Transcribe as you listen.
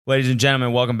Ladies and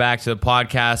gentlemen, welcome back to the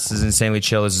podcast. This is Insanely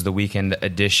Chill. This is the weekend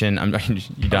edition.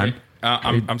 You done?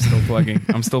 I'm still plugging.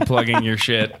 I'm still plugging your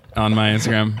shit on my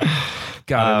Instagram.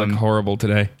 God, I look horrible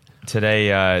today.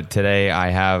 Today I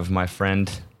have my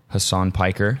friend Hasan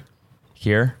Piker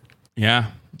here.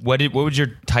 Yeah. What would your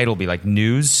title be? Like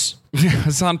news?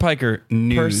 Hasan Piker,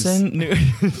 news. Person?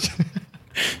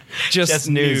 Just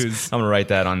news. I'm gonna write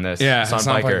that on this. Yeah,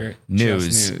 Hasan Piker,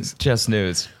 news. Just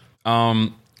news.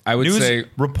 I would say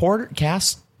reporter,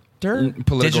 caster,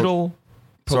 digital.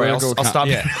 Sorry, I'll stop.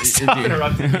 Yeah. Stop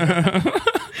interrupting.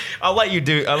 I'll let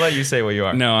you say what you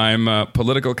are. No, I'm a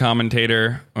political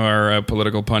commentator or a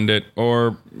political pundit,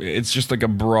 or it's just like a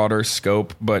broader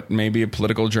scope, but maybe a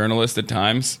political journalist at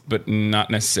times, but not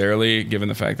necessarily, given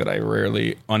the fact that I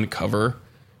rarely uncover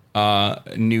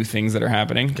new things that are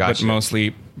happening, Gotcha. but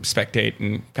mostly spectate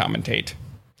and commentate.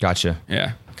 Gotcha.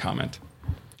 Yeah, comment.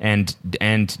 And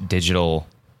digital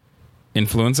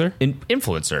Influencer?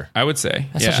 Influencer. I would say.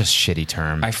 That's such a shitty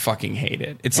term. I fucking hate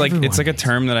it. It's Everyone like a hates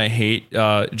term that I hate,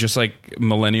 just like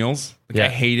millennials. I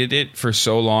hated it for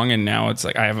so long, and now it's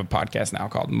like I have a podcast now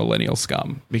called Millennial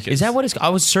Scum. Because is that what it's? I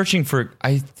was searching for.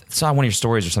 I saw one of your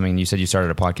stories or something, and you said you started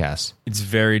a podcast. It's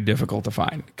very difficult to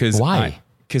find. Why?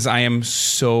 Because I am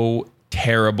so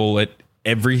terrible at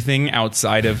everything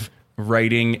outside of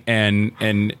writing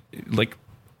and like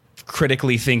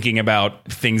critically thinking about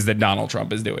things that Donald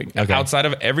Trump is doing. Okay. Outside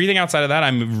of that,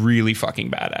 I'm really fucking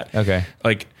bad at. Okay.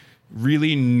 Like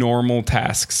really normal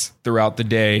tasks throughout the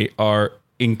day are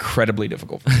incredibly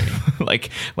difficult for me.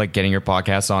 like getting your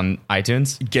podcast on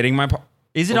iTunes. Getting my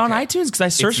Is it on iTunes? Because I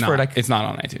searched for it. It's not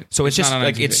on iTunes. So it's just not on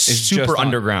like iTunes. it's super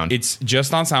underground. It's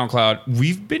just on SoundCloud.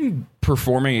 We've been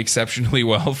performing exceptionally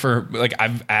well for like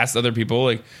I've asked other people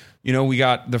like, you know, we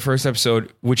got the first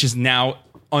episode, which is now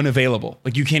unavailable.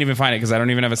 Like you can't even find it because I don't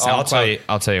even have a SoundCloud.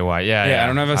 I'll tell you why. Yeah. I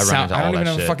don't have a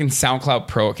fucking SoundCloud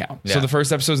Pro account. Yeah. So the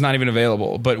first episode's not even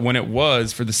available. But when it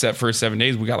was for the first 7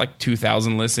 days, we got like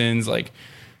 2,000 listens, like,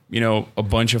 you know, a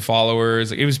bunch of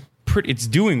followers. Like, it was it's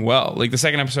doing well. Like the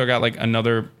second episode got like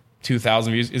another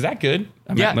 2,000 views. Is that good?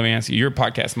 Let me ask you. You're a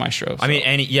podcast maestro. So. I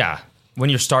mean, when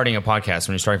you're starting a podcast,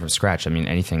 when you're starting from scratch, I mean,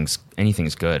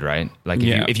 anything's good, right? Like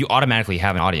if you automatically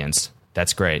have an audience,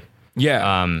 that's great.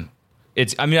 Yeah.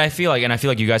 I feel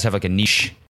like you guys have like a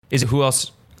niche. Is it who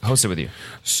else hosted with you?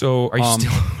 So are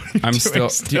you still?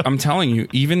 Dude, I'm telling you,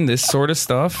 even this sort of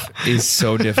stuff is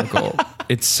so difficult.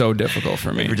 It's so difficult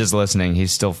for me. If you're just listening,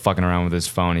 he's still fucking around with his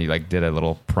phone. He like did a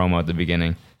little promo at the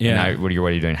beginning. Yeah. Now, what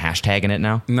are you doing? Hashtagging it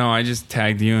now? No, I just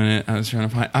tagged you in it. I was trying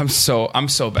to find. I'm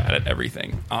so bad at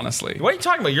everything. Honestly. What are you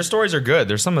talking about? Your stories are good.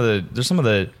 There's some of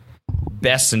the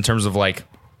best in terms of like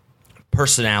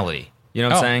personality. You know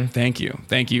what I'm saying? Thank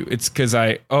you. It's because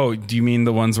do you mean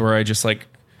the ones where I just like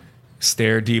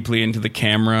stare deeply into the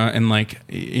camera and like,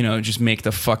 you know, just make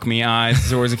the fuck me eyes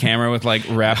towards the camera with like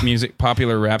rap music,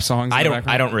 popular rap songs? I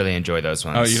don't really enjoy those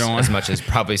ones. Oh, you don't want as much as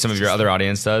probably some of your other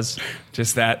audience does.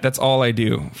 Just that's all I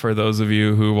do for those of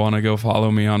you who want to go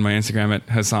follow me on my Instagram at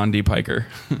Hasan D. Piker.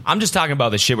 I'm just talking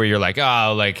about the shit where you're like,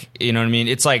 oh, like, you know what I mean?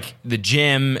 It's like the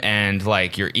gym and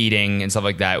like you're eating and stuff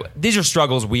like that. These are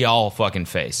struggles we all fucking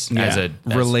face as a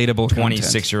relatable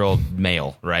 26-year-old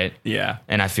male, right? Yeah.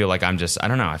 And I feel like I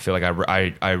feel like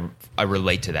I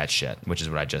relate to that shit, which is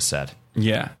what I just said.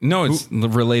 Yeah. No, it's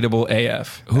relatable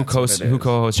AF. Who co-hosts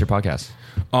your podcast?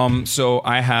 So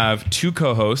I have two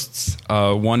co-hosts.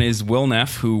 One is Will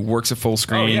Neff, who works at Full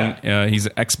Screen. Oh, yeah. He's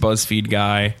an ex-BuzzFeed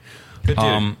guy. Good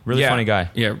dude. Really funny guy.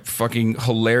 Yeah, fucking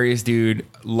hilarious dude.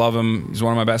 Love him. He's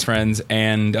one of my best friends.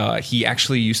 And he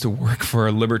actually used to work for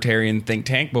a libertarian think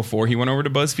tank before he went over to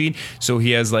BuzzFeed. So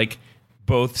he has like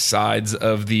both sides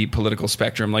of the political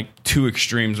spectrum, like two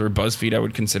extremes where BuzzFeed I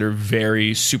would consider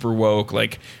very super woke,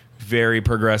 like very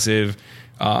progressive,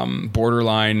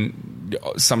 borderline,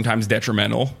 sometimes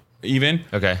detrimental even.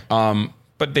 Okay.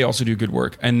 But they also do good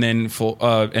work. And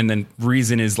then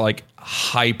Reason is like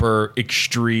hyper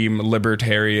extreme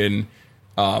libertarian,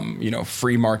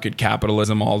 free market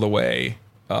capitalism all the way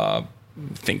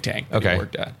think tank that he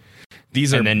worked at.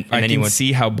 These are. I can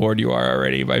see how bored you are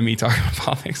already by me talking about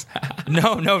politics.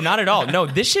 No, not at all. No,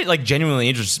 this shit like genuinely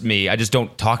interests me. I just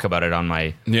don't talk about it on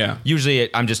my. Yeah.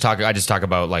 Usually, I just talk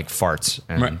about like farts,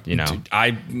 and you know.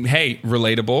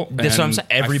 Relatable. That's what I'm saying.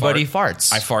 Everybody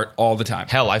farts. I fart all the time.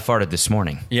 Hell, I farted this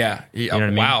morning. Yeah. You know what I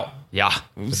mean? Wow. Yeah,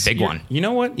 it's a big one. You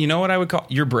know what I would call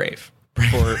you're brave.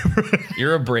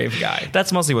 You're a brave guy.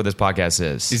 That's mostly what this podcast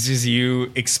is. It's just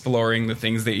you exploring the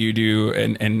things that you do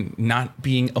and not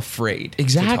being afraid.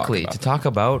 Exactly. To talk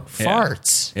about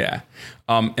farts. Yeah.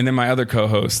 And then my other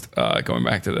co-host, going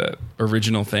back to the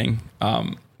original thing,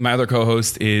 My other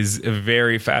co-host is a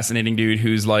very fascinating dude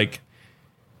who's like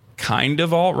kind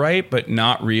of alt-right, but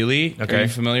not really. Okay. Are you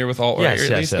familiar with alt-right?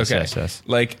 Yes.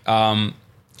 Like,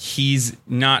 he's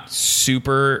not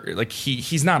super, like,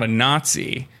 he's not a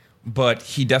Nazi, but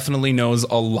he definitely knows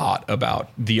a lot about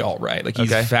the alt-right. Like,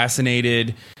 he's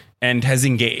fascinated and has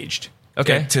engaged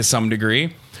to some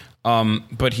degree.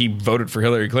 But he voted for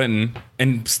Hillary Clinton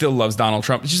and still loves Donald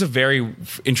Trump. He's just a very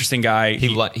interesting guy.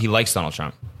 He likes Donald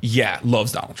Trump. Yeah,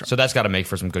 loves Donald Trump. So that's got to make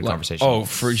for some good conversation. Oh,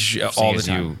 for sure. All the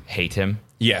time. You hate him?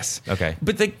 Yes. Okay.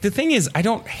 But the thing is, I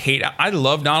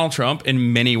love Donald Trump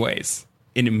in many ways.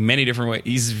 In many different ways.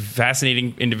 He's a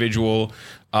fascinating individual.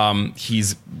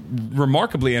 He's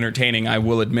remarkably entertaining, I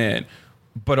will admit,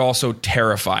 but also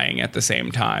terrifying at the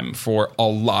same time for a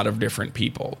lot of different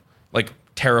people. Like,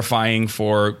 terrifying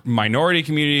for minority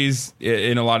communities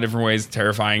in a lot of different ways,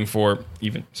 terrifying for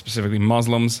even specifically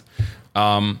Muslims,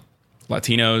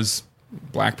 Latinos,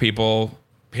 black people.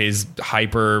 His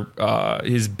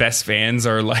his best fans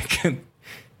are like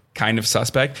kind of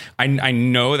suspect. I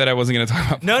know that I wasn't going to talk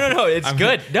about. No, it's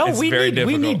good. No, it's we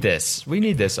difficult. need this. We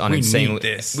need this on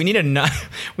Insanely. We need a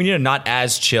not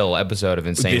as chill episode of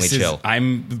Insanely Chill.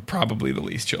 I'm probably the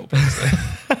least chill person.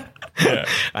 Yeah.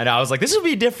 I know. I was like, this will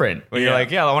be different. When you're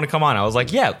like, yeah, I want to come on. I was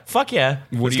like, yeah, fuck yeah.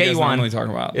 What do you guys normally talk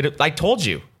about? I told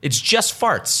you, it's just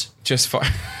farts. Just fart.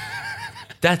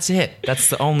 That's it. That's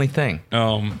the only thing.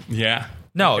 Yeah.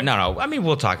 No. I mean,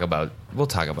 we'll talk about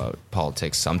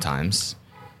politics sometimes.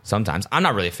 I'm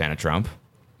not really a fan of Trump.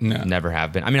 No, never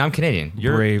have been. I mean, I'm Canadian.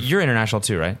 You're international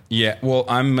too, right? Yeah. Well,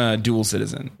 I'm a dual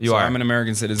citizen. You are. I'm an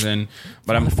American citizen,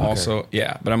 but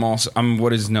I'm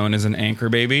what is known as an anchor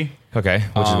baby. Okay.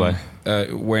 Which is what?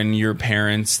 When your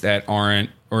parents that aren't,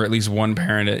 or at least one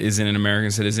parent that isn't an American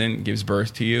citizen, gives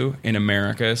birth to you in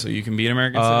America, so you can be an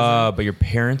American citizen. But your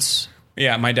parents.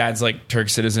 Yeah, my dad's like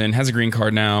Turkish citizen, has a green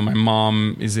card now. My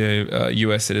mom is a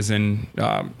U.S. citizen.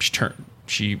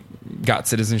 She got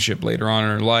citizenship later on in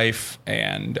her life,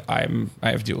 and I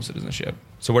have dual citizenship.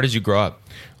 So where did you grow up?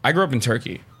 I grew up in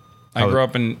Turkey. I grew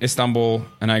up in Istanbul,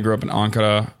 and I grew up in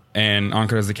Ankara, and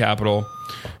Ankara is the capital.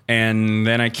 And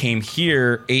then I came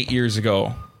here 8 years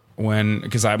ago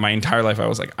because my entire life I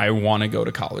was like, I want to go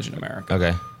to college in America.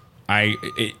 Okay.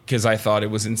 Because I thought it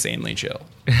was insanely chill.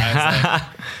 I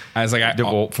was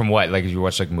like, from what? Like, you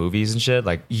watch like movies and shit,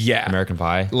 like American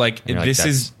Pie. Like, this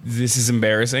is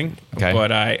embarrassing. Okay.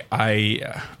 But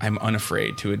I'm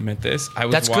unafraid to admit this.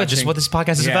 That's good. Just what this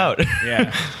podcast is about.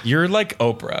 Yeah, you're like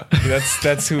Oprah.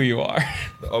 That's who you are.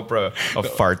 The Oprah of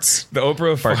farts. The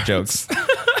Oprah of fart farts. jokes.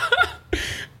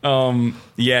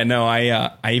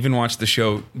 I even watched the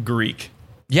show Greek.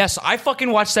 Yes, I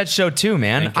fucking watched that show too,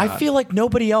 man. I feel like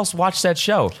nobody else watched that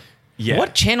show. Yeah.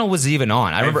 What channel was it even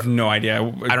on? I have no idea. I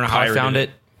don't know how I found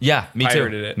it. Yeah, me too.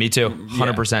 It. Me too.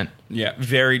 100%. Yeah,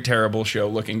 very terrible show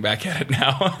looking back at it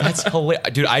now. That's hilarious.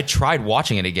 Dude, I tried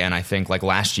watching it again, I think, like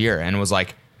last year, and was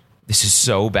like, this is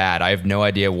so bad. I have no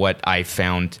idea what I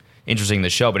found interesting in the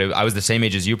show, but I was the same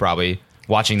age as you probably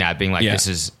watching that, being like, this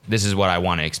is what I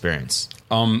want to experience.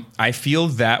 I feel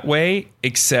that way,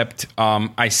 except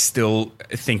I still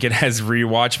think it has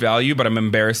rewatch value, but I'm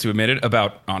embarrassed to admit it,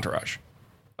 about Entourage.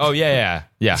 Oh, yeah.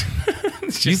 You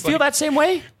feel that same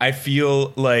way? I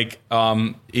feel like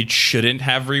it shouldn't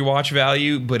have rewatch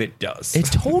value, but it does. It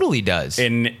totally does.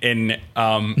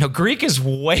 No, Greek is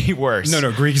way worse.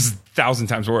 No, Greek is 1,000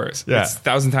 times worse. Yeah. It's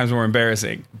 1,000 times more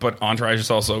embarrassing, but Entourage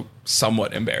is also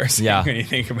somewhat embarrassing when you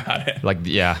think about it. Like,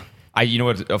 yeah. You know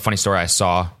what? A funny story. I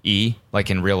saw like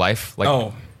in real life,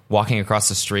 like walking across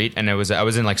the street, and I was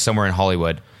in like somewhere in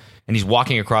Hollywood, and he's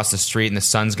walking across the street, and the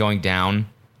sun's going down,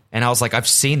 and I was like, I've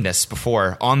seen this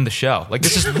before on the show. Like,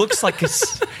 this just looks like a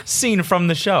scene from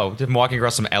the show. Just walking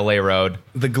across some LA road,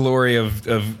 the glory of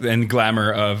and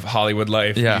glamour of Hollywood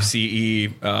life. Yeah. You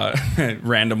see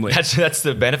randomly. That's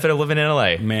the benefit of living in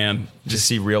LA, man. Just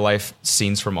see real life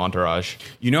scenes from Entourage.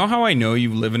 You know how I know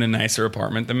you live in a nicer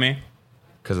apartment than me?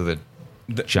 Because of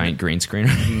the giant green screen.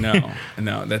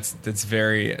 No, that's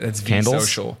very candles?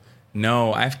 social.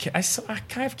 No, I kind of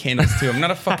have candles too. I'm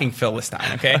not a fucking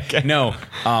Philistine, okay? No,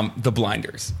 the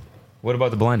blinders. What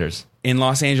about the blinders? In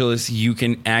Los Angeles, you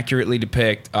can accurately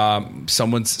depict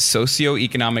someone's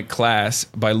socioeconomic class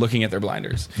by looking at their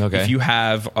blinders. Okay. If you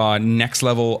have next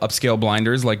level upscale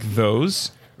blinders like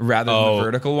those, rather than the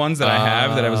vertical ones that I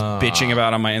have that I was bitching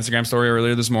about on my Instagram story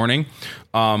earlier this morning.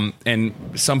 And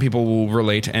some people will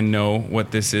relate and know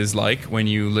what this is like when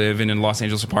you live in a Los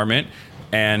Angeles apartment.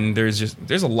 And there's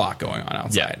a lot going on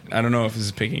outside. Yeah. I don't know if this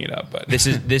is picking it up, but this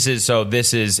is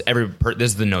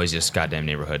the noisiest goddamn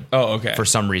neighborhood. Oh, okay. For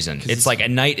some reason, it's like at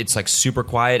night it's like super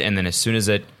quiet, and then as soon as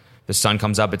the the sun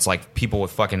comes up, it's like people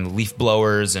with fucking leaf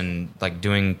blowers and like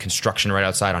doing construction right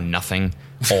outside on nothing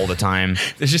all the time.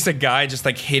 There's just a guy just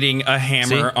like hitting a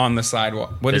hammer on the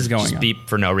sidewalk. What is going just on? Beep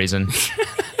for no reason.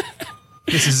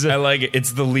 I like it.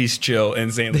 It's the least chill,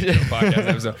 insanely chill podcast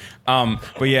episode.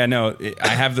 But yeah, no, I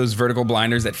have those vertical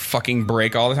blinders that fucking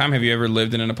break all the time. Have you ever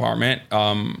lived in an apartment?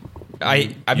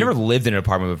 I've never lived in an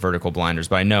apartment with vertical blinders,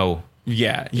 but I know.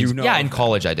 Yeah, you know. Yeah, in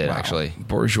college I did actually.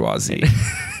 Bourgeoisie.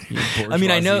 I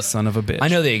mean, I know, son of a bitch. I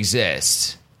know they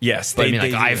exist. Yes, But they, I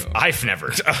mean, like, do. I've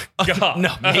never. God,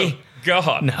 No, me?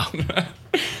 God, no.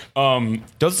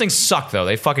 Those things suck though.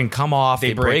 They fucking come off.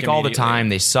 They break all the immediately. time.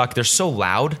 They suck. They're so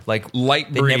loud. Like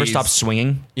Light They never breeze. stop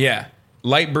swinging. Yeah,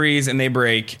 light breeze and they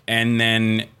break, and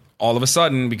then all of a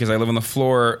sudden, because I live on the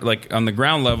floor, like on the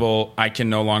ground level, I can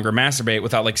no longer masturbate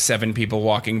without like 7 people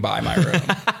walking by my room.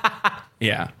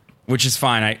 Yeah, which is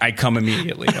fine. I come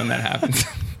immediately when that happens.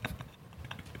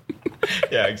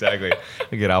 Yeah, exactly.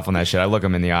 I get off on that shit. I look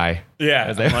them in the eye. Yeah,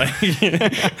 As they- I'm like,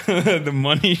 the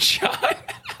money shot.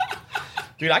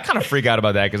 Dude, I kind of freak out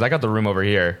about that because I got the room over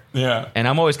here. Yeah. And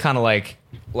I'm always kind of like,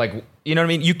 you know what I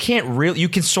mean? You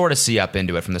can sort of see up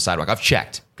into it from the sidewalk. I've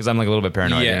checked because I'm like a little bit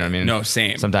paranoid. You Yeah. know what I mean? No,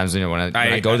 same. Sometimes, when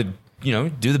I go to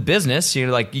do the business, you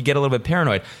get a little bit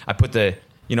paranoid. I put I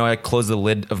close the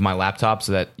lid of my laptop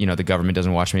so that, the government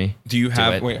doesn't watch me. Do you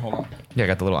have? it. Wait, hold on, Yeah, I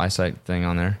got the little eyesight thing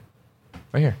on there.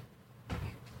 Right here.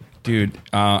 dude.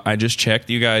 I just checked,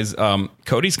 you guys.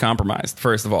 Cody's compromised.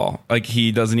 First of all, like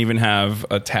he doesn't even have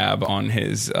a tab on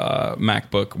his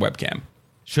MacBook webcam.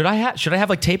 Should I have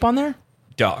like tape on there?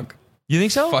 Dog. You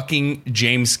think so? Fucking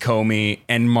James Comey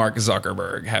and Mark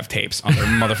Zuckerberg have tapes on their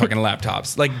motherfucking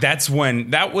laptops. Like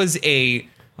that was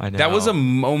a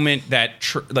moment that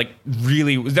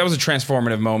that was a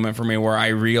transformative moment for me where I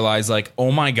realized like,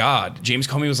 oh my God, James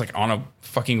Comey was like on a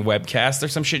fucking webcast or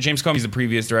some shit. James Comey's the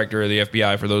previous director of the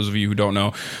FBI, for those of you who don't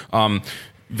know.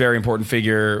 Very important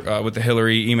figure with the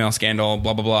Hillary email scandal,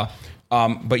 blah, blah, blah.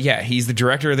 But yeah, he's the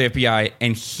director of the FBI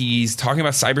and he's talking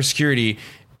about cybersecurity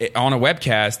on a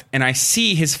webcast, and I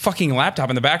see his fucking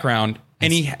laptop in the background,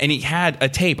 and he had a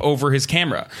tape over his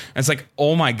camera. And it's like,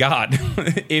 oh my God,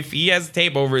 if he has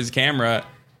tape over his camera,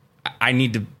 I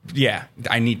need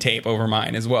tape over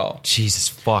mine as well. Jesus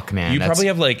fuck, man. You probably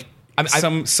have like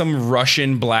some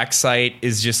Russian black site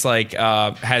is just like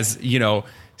has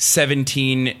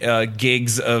 17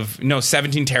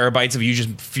 terabytes of you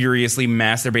just furiously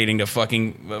masturbating to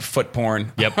fucking foot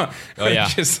porn. Yep. Oh yeah.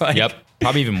 Just like, yep.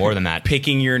 Probably even more than that.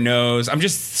 Picking your nose. I'm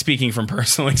just speaking from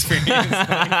personal experience.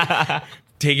 Like,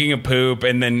 taking a poop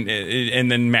and then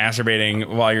masturbating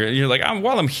while you're like,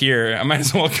 while I'm here, I might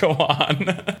as well go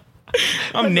on.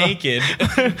 I'm naked.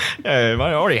 Yeah, I'm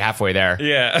already halfway there.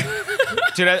 Yeah.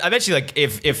 Dude, I bet you like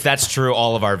if that's true,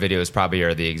 all of our videos probably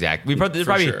are the exact.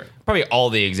 Probably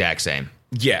all the exact same.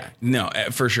 Yeah. No,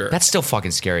 for sure. That's still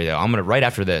fucking scary though. I'm gonna right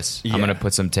after this. Yeah. I'm gonna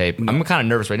put some tape. No. I'm kind of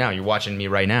nervous right now. You're watching me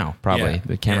right now. Probably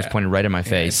the camera's pointed right in my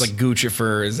face. It's like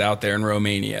Guccifer is out there in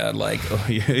Romania. Like, oh,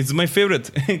 yeah, it's my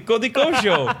favorite Cody Co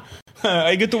show.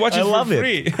 I get to watch it for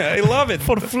free. I love it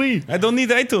for free. I don't need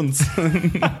iTunes.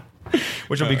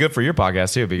 Which will be good for your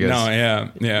podcast too, because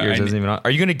yours isn't even on. Are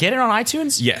you going to get it on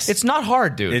iTunes? Yes. It's not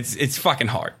hard, dude. It's fucking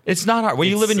hard. It's not hard. Well,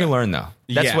 you live and you learn, though.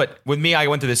 That's Yeah. what with me. I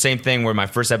went through the same thing where my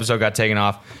first episode got taken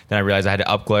off. Then I realized I had to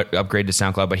upgrade to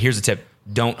SoundCloud. But here's the tip: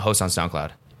 don't host on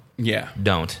SoundCloud. Yeah.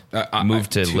 Don't move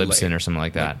to too Libsyn late. or something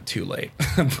like that. Too late.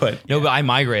 But No, but I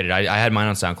migrated. I had mine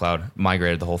on SoundCloud.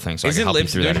 Migrated the whole thing, so isn't I can help you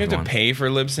through Libsyn? that. Don't you if have to want. pay for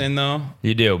Libsyn though?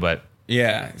 You do, but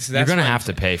Yeah, so you're that's gonna what have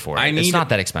to pay for it. It's not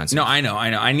that expensive. No, I know.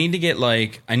 I need to get a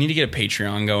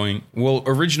Patreon going. Well,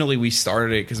 originally we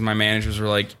started it because my managers were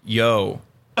like, "Yo,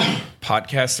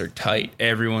 podcasts are tight.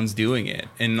 Everyone's doing it,"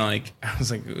 and like I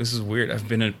was like, "This is weird." I've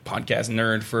been a podcast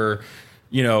nerd for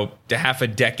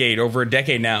over a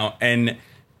decade now, and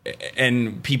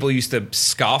people used to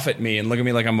scoff at me and look at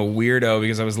me like I'm a weirdo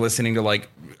because I was listening to like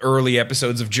early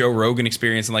episodes of Joe Rogan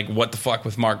Experience and like what the fuck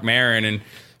with Mark Maron and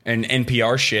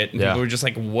NPR shit, and people were just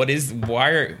like,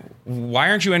 why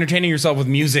aren't you entertaining yourself with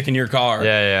music in your car?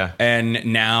 Yeah. And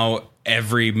now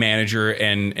every manager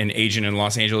and agent in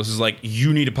Los Angeles is like,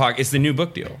 you need a podcast. It's the new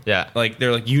book deal. Yeah. Like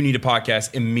they're like, you need a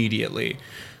podcast immediately.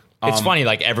 It's funny,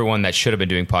 like everyone that should have been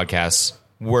doing podcasts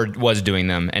was doing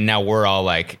them, and now we're all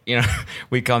like,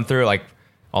 we come through like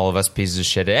all of us pieces of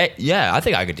shit. Hey, yeah, I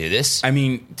think I could do this. I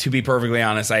mean, to be perfectly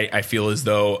honest, I feel as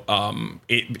though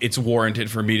it's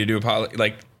warranted for me to do a podcast.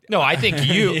 Like, no, I think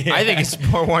I think it's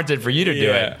more warranted for you to do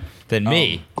it than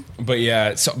me. But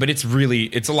yeah, but it's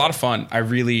a lot of fun. I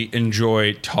really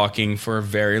enjoy talking for a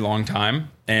very long time,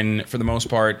 and for the most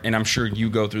part, and I'm sure you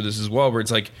go through this as well, where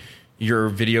it's like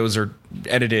your videos are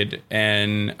edited.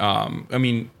 And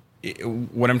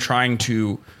what I'm trying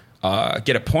to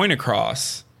get a point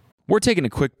across. We're taking a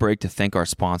quick break to thank our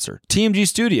sponsor, TMG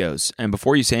Studios. And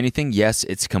before you say anything, yes,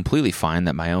 it's completely fine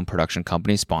that my own production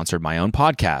company sponsored my own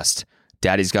podcast.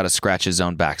 Daddy's got to scratch his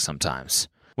own back sometimes.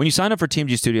 When you sign up for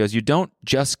TMG Studios, you don't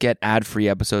just get ad-free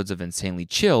episodes of Insanely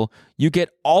Chill, you get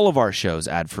all of our shows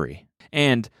ad-free.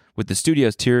 And with the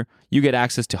Studios tier, you get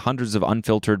access to hundreds of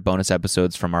unfiltered bonus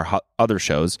episodes from our other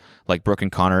shows like Brooke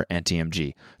and Connor and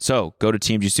TMG. So go to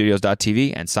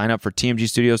tmgstudios.tv and sign up for TMG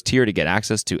Studios tier to get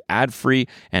access to ad-free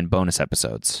and bonus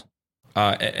episodes.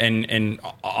 And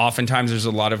oftentimes there's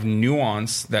a lot of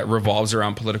nuance that revolves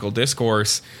around political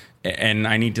discourse, and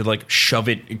I need to like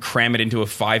cram it into a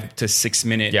 5 to 6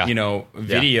 minute,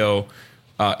 video.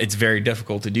 It's very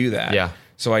difficult to do that. Yeah.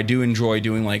 So I do enjoy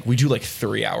doing we do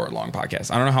 3 hour long podcasts.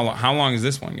 I don't know how long is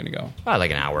this one going to go? Like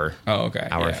an hour. Oh, okay.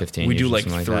 Hour 15. We do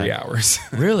 3 hours.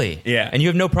 Really? Yeah. And you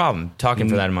have no problem talking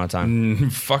for that amount of time?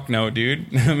 Fuck no,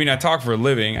 dude. I mean, I talk for a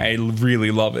living. I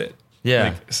really love it.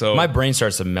 Yeah. So my brain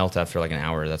starts to melt after an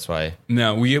hour. That's why.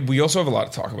 No, we also have a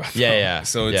lot to talk about. Yeah.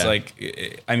 So it's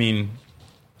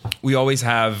we always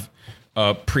have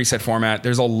a preset format.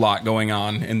 There's a lot going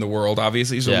on in the world,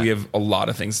 obviously. So we have a lot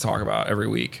of things to talk about every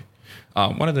week.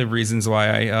 One of the reasons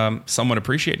why I somewhat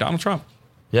appreciate Donald Trump.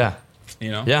 Yeah.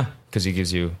 Yeah, because he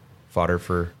gives you fodder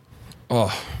for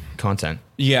content.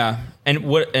 Yeah.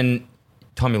 And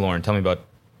Tommy Lauren, tell me about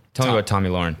Tommy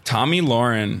Lauren. Tommy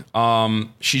Lauren,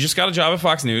 she just got a job at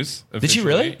Fox News. Officially. Did she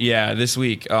really? Yeah, this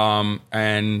week.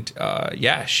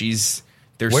 She's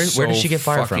where did she get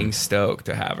fired from? Fucking stoked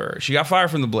to have her. She got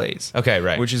fired from The Blaze. Okay,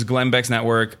 right. Which is Glenn Beck's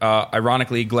network.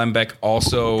 Ironically, Glenn Beck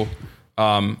also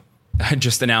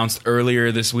just announced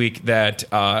earlier this week that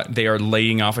they are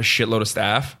laying off a shitload of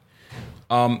staff.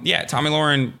 Tommy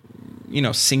Lauren,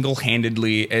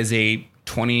 single-handedly as a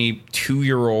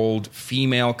 22-year-old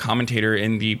female commentator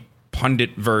in the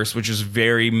pundit verse, which is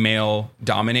very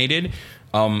male-dominated,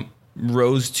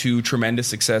 rose to tremendous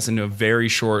success in a very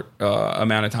short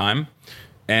amount of time.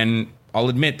 And I'll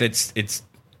admit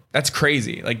that's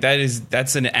crazy.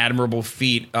 That's an admirable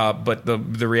feat. But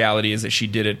the reality is that she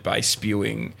did it by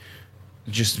spewing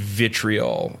just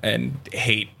vitriol and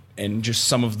hate and just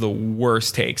some of the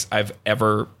worst takes I've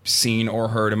ever seen or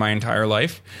heard in my entire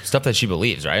life. Stuff that she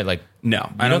believes, right? No,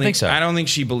 I don't think so. I don't think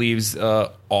she believes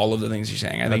all of the things she's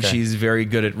saying. I think she's very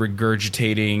good at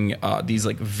regurgitating these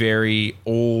very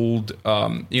old,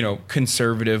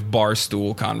 conservative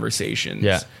barstool conversations.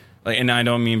 Yeah. And I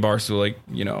don't mean barstool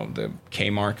the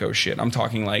K Marco shit. I'm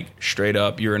talking straight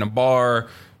up. You're in a bar.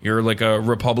 You're a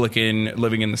Republican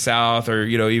living in the South, or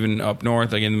even up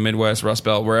north, in the Midwest, Rust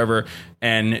Belt, wherever,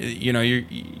 and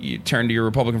you turn to your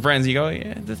Republican friends. And you go,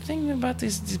 yeah, the thing about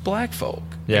these black folk,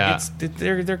 they're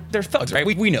thugs, right?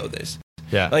 We know this,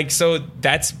 yeah. So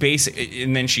that's basic.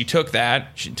 And then she took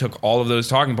all of those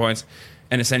talking points,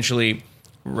 and essentially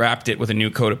wrapped it with a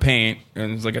new coat of paint,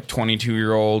 and it's a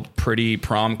 22-year-old pretty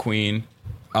prom queen.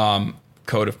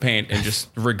 Coat of paint, and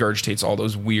just regurgitates all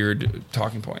those weird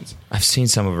talking points. I've seen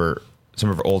some of her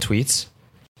old tweets.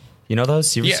 You know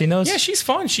those? You ever seen those? Yeah, she's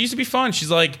fun. She used to be fun. She's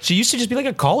she used to just be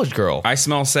a college girl. I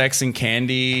smell sex and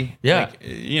candy. Yeah.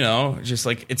 Just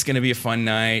it's going to be a fun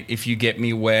night. If you get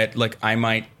me wet, I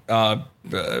might,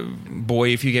 boy,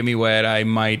 if you get me wet, I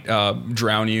might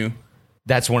drown you.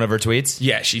 That's one of her tweets?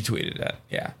 Yeah, she tweeted that.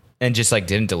 Yeah. And just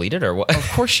didn't delete it, or what? Of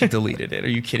course she deleted it. Are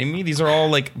you kidding me? These are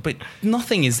all but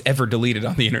nothing is ever deleted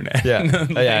on the internet. Yeah.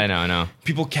 I know.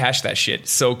 People cache that shit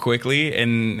so quickly,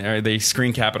 and they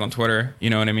screen cap it on Twitter.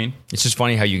 You know what I mean? It's just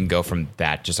funny how you can go from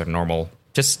that, just a normal,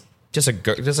 just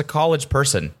a college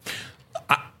person.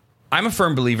 I'm a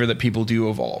firm believer that people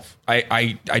do evolve.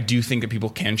 I do think that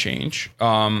people can change.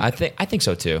 I think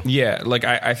so too. Yeah,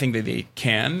 I think that they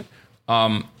can.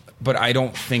 But I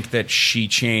don't think that she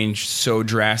changed so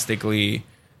drastically.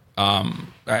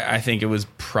 I think it was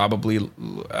probably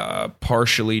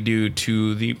partially due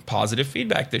to the positive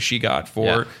feedback that she got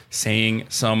for saying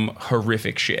some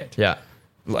horrific shit. Yeah.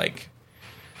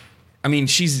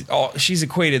 She's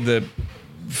equated the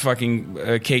fucking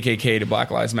KKK to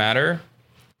Black Lives Matter.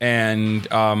 And,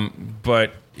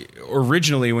 but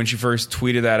originally when she first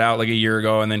tweeted that out a year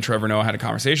ago, and then Trevor Noah had a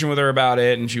conversation with her about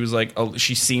it, and she was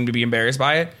she seemed to be embarrassed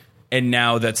by it. And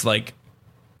now that's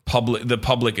public. The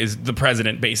public is the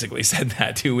president basically said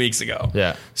that 2 weeks ago.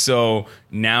 Yeah. So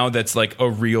now that's a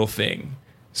real thing.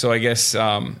 So I guess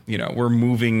we're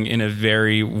moving in a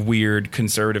very weird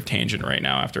conservative tangent right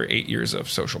now after 8 years of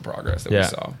social progress that we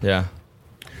saw. Yeah.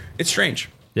 It's strange.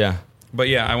 Yeah. But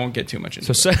yeah, I won't get too much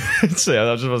into it. So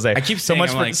I was just gonna say. I keep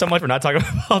saying so much for not talking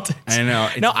about politics. I know.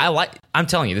 No, I'm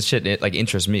telling you, this shit it like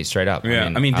interests me straight up. Yeah,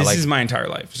 I mean, this is my entire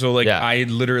life. So like, I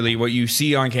literally what you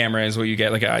see on camera is what you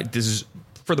get. Like, this is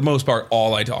for the most part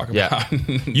all I talk about.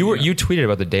 Yeah. You tweeted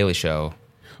about the Daily Show.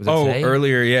 Was it today?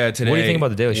 Earlier, today. What do you think about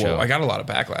the Daily Show? I got a lot of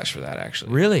backlash for that,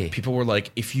 actually. Really? People were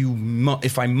like,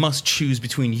 if I must choose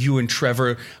between you and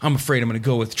Trevor, I'm afraid I'm going to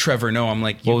go with Trevor. No, I'm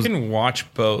like, you can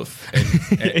watch both.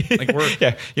 And like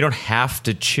you don't have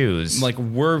to choose. Like,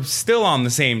 we're still on the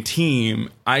same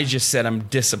team. I just said I'm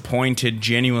disappointed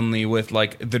genuinely with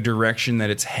like the direction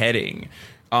that it's heading.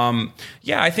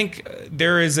 I think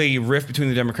there is a rift between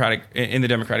the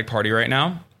Democratic Party right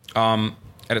now.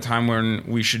 At a time when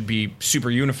we should be super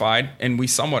unified, and we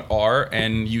somewhat are,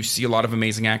 and you see a lot of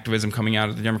amazing activism coming out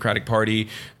of the Democratic Party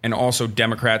and also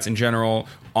Democrats in general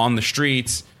on the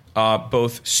streets,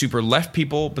 both super left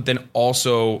people, but then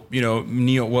also,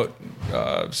 what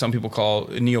some people call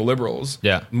neoliberals,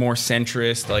 more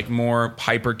centrist, like more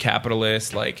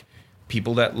hyper-capitalist, like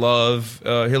people that love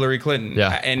Hillary Clinton.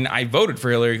 Yeah. And I voted for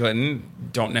Hillary Clinton,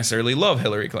 don't necessarily love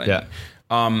Hillary Clinton.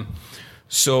 Yeah.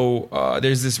 So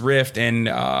there's this rift, and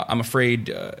I'm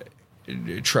afraid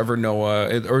Trevor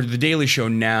Noah or the Daily Show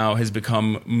now has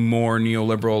become more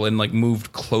neoliberal and like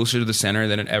moved closer to the center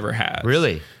than it ever has.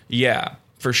 Really? Yeah,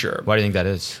 for sure. Why do you think that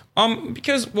is?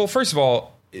 Because, well, first of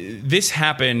all, this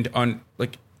happened on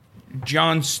like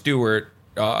Jon Stewart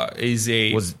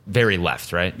was very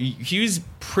left, right? He was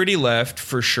pretty left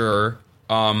for sure.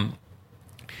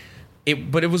 He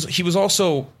was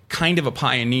also kind of a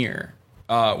pioneer.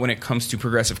 When it comes to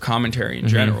progressive commentary in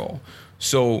general.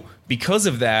 So because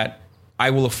of that, I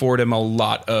will afford him a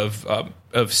lot of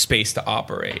space to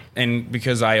operate. And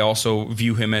because I also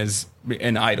view him as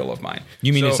an idol of mine.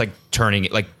 You mean it's like turning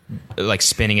it, like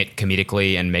spinning it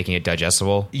comedically and making it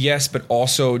digestible? Yes, but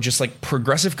also just like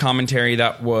progressive commentary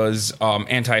that was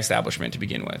anti-establishment to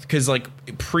begin with. Because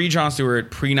like pre-Jon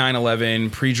Stewart,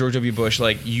 pre-9/11, pre-George W. Bush,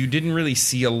 like you didn't really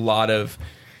see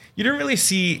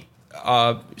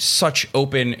such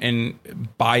open and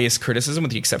biased criticism,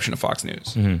 with the exception of Fox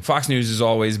News. Fox News has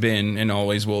always been and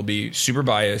always will be super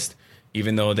biased,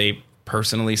 even though they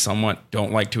personally somewhat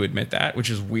don't like to admit that, which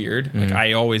is weird. Like,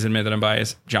 I always admit that I'm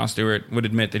biased. Jon Stewart would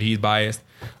admit that he's biased.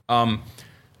 And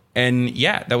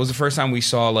yeah, that was the first time we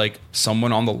saw like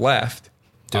someone on the left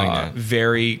doing that,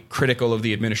 very critical of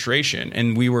the administration.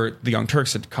 And the Young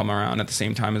Turks had come around at the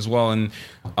same time as well. And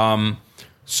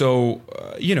So,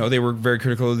 they were very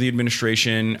critical of the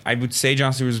administration. I would say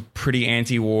Jon Stewart was pretty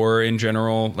anti-war in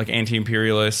general, like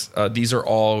anti-imperialist. These are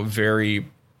all very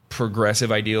progressive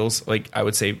ideals, like I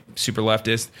would say super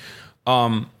leftist.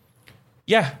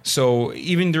 So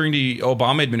even during the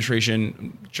Obama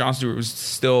administration, Jon Stewart was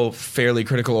still fairly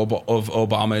critical of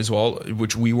Obama as well,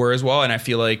 which we were as well. And I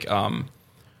feel like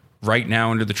right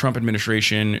now under the Trump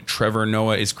administration, Trevor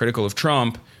Noah is critical of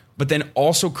Trump, but then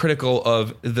also critical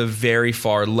of the very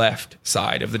far left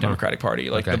side of the Democratic Party,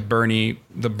 like the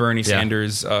Bernie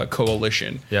Sanders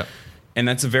coalition. Yeah. And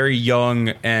that's a very young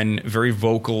and very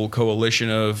vocal coalition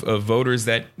of voters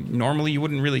that normally you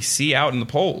wouldn't really see out in the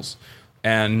polls.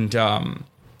 And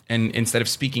instead of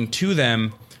speaking to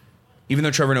them, even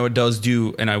though Trevor Noah does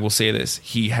do, and I will say this,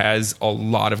 he has a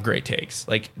lot of great takes.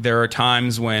 Like, there are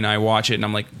times when I watch it and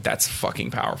I'm like, that's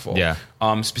fucking powerful. Yeah.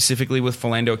 Specifically with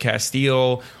Philando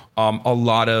Castile, a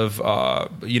lot of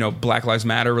Black Lives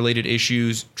Matter related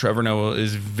issues. Trevor Noah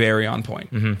is very on point.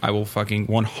 I will fucking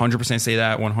 100% say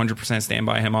that. 100% stand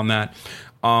by him on that.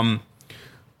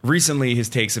 Recently, his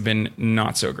takes have been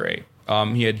not so great.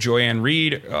 He had Joyanne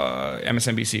Reid,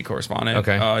 MSNBC correspondent.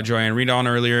 Joyanne Reid on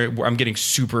earlier. I'm getting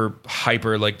super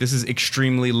hyper. Like, this is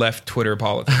extremely left Twitter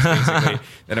politics, basically,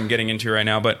 that I'm getting into right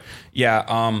now. But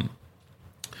yeah.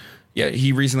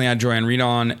 He recently had Joyanne Reid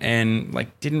on and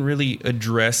like didn't really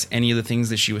address any of the things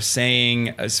that she was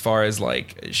saying, as far as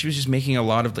like she was just making a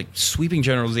lot of like sweeping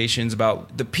generalizations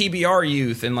about the PBR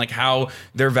youth and like how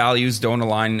their values don't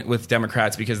align with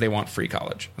Democrats because they want free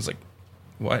college. I was like,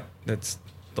 what? That's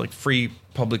like free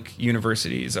public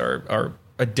universities are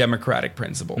a democratic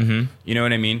principle. You know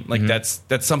what I mean? Like that's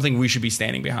something we should be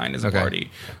standing behind as a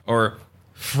party. Or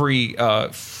free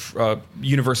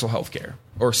universal healthcare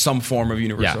or some form of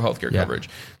universal healthcare coverage.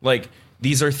 Like,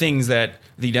 these are things that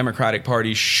the Democratic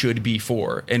Party should be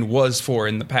for and was for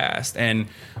in the past. And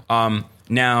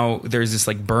now there's this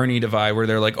like Bernie divide where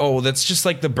they're like, oh, that's just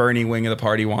like the Bernie wing of the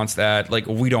party wants that. Like,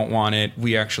 we don't want it.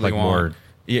 We actually like want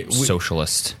more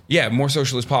socialist. Yeah, more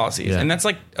socialist policies. Yeah. And that's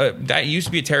like that used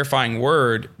to be a terrifying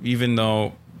word, even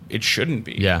though it shouldn't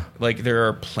be. Yeah. Like there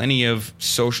are plenty of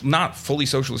not fully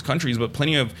socialist countries, but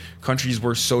plenty of countries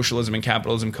where socialism and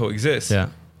capitalism coexist. Yeah.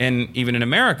 And even in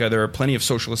America, there are plenty of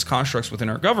socialist constructs within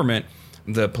our government,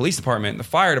 the police department, the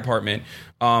fire department,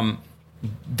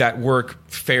 that work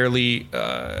fairly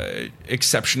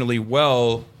exceptionally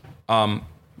well. And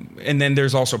then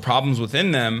there's also problems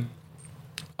within them,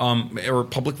 or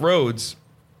public roads,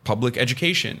 public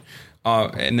education.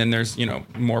 And then there's,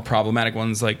 more problematic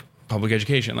ones like public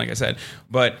education, like I said.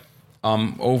 But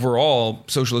overall,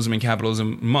 socialism and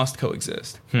capitalism must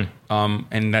coexist.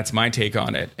 And that's my take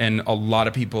on it. And a lot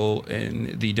of people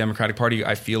in the Democratic Party,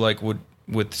 I feel like,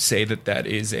 would say that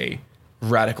is a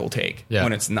radical take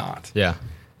when it's not. Yeah.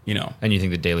 And you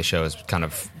think the Daily Show is kind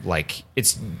of like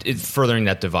it's furthering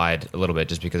that divide a little bit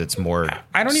just because it's more.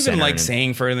 I don't even like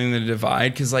saying furthering the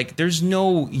divide because like there's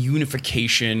no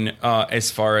unification as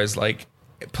far as like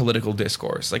political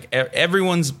discourse. Like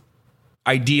everyone's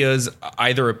ideas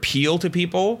either appeal to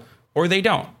people or they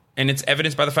don't, and it's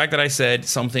evidenced by the fact that I said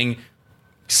something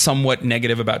somewhat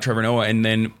negative about Trevor Noah, and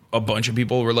then a bunch of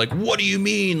people were like, "What do you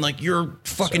mean? Like you're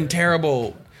fucking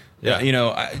terrible."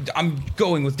 Yeah, I'm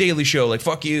going with Daily Show, like,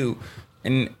 fuck you.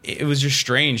 And it was just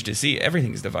strange to see.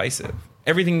 Everything's divisive.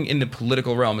 Everything in the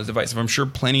political realm is divisive. I'm sure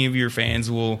plenty of your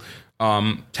fans will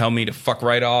tell me to fuck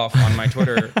right off on my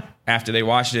Twitter after they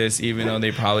watch this, even though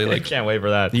they probably, like... Can't wait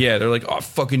for that. Yeah, they're like, oh,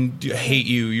 fucking hate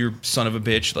you, you're son of a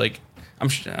bitch. Like, I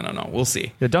don't know. We'll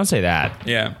see. Yeah, don't say that.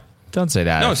 Yeah. Don't say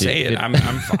that. No, say it. I'm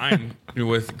fine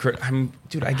with...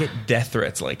 Dude, I get death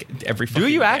threats, like, every fucking Do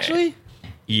you day. Actually?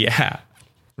 Yeah.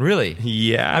 Really?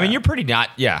 Yeah. I mean, you're pretty not.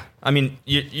 Yeah. I mean,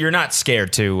 you're not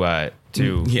scared to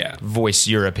voice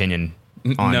your opinion.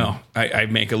 No, I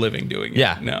make a living doing it.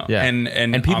 Yeah. No. Yeah.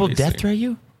 And people death threat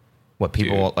you? What,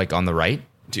 people like on the right?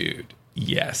 Dude.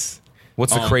 Yes.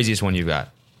 What's the craziest one you got?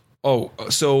 Oh,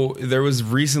 so there was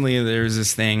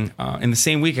this thing in the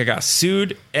same week I got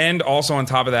sued, and also on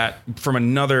top of that from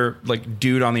another like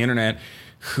dude on the internet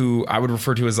who I would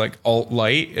refer to as like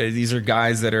alt-light. These are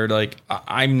guys that are like,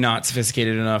 I'm not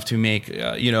sophisticated enough to make,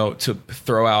 to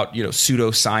throw out,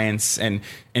 pseudoscience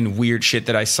and weird shit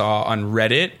that I saw on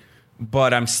Reddit,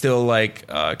 but I'm still like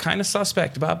kind of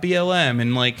suspect about BLM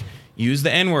and like use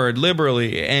the N-word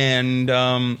liberally. And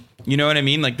you know what I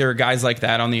mean? Like there are guys like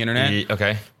that on the internet.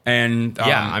 Okay. And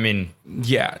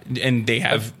and they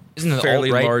have fairly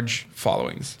large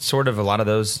followings. Sort of a lot of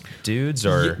those dudes,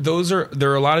 or there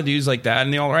are a lot of dudes like that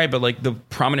in the alt-right, but like the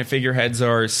prominent figureheads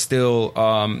are still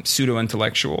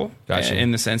pseudo-intellectual. Gotcha.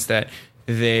 In the sense that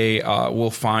they will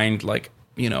find like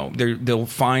they'll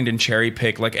find and cherry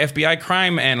pick like FBI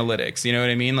crime analytics. You know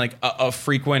what I mean? Like a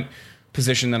frequent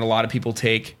position that a lot of people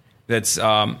take that's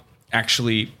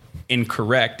actually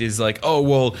incorrect is like, oh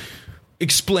well,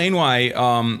 explain why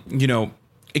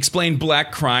explain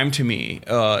black crime to me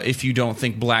if you don't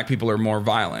think black people are more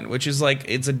violent, which is like,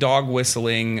 it's a dog whistle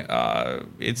to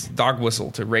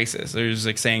racists. They're just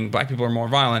like saying black people are more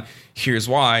violent. Here's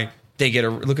why. They get a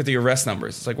look at the arrest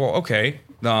numbers. It's like, well, okay.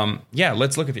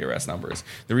 Let's look at the arrest numbers.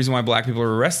 The reason why black people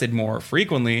are arrested more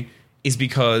frequently is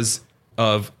because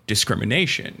of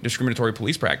discriminatory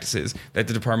police practices that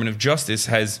the Department of Justice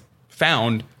has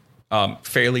found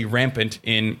fairly rampant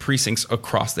in precincts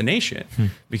across the nation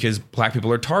because black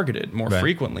people are targeted more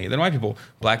frequently than white people.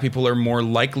 Black people are more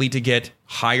likely to get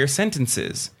higher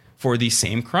sentences for the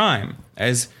same crime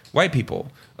as white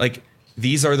people. Like,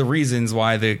 these are the reasons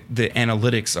why the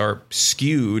analytics are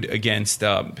skewed against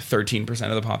 13%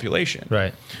 of the population.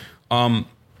 Right.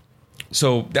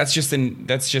 So that's just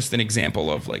an example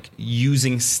of like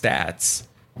using stats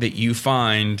that you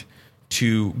find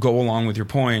to go along with your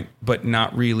point, but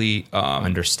not really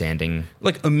understanding,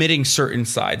 like omitting certain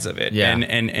sides of it,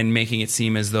 and making it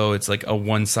seem as though it's like a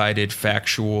one-sided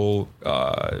factually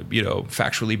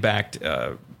backed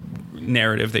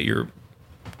narrative that you're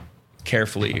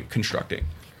carefully constructing.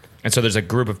 And so there's a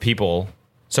group of people.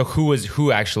 So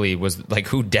who actually was like,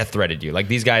 who death threatened you? Like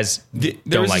these guys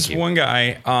there was like this one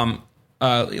guy.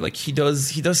 Like he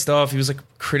does stuff. He was like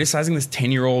criticizing this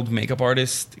 10-year-old makeup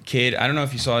artist kid. I don't know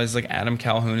if you saw his, like Adam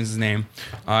Calhoun is his name.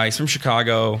 He's from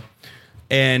Chicago.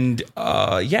 And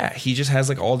he just has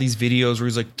like all these videos where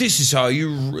he's like, this is how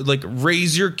you like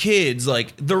raise your kids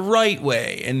like the right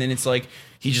way. And then it's like,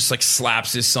 he just like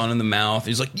slaps his son in the mouth.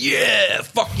 He's like, yeah,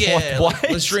 fuck yeah. What?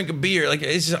 Like, let's drink a beer. Like,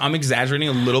 it's just, I'm exaggerating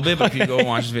a little bit, but if you go and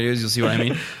watch his videos, you'll see what I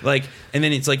mean. Like, and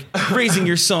then it's like raising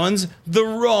your sons the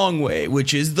wrong way,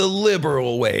 which is the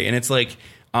liberal way. And it's like,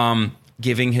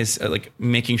 giving his like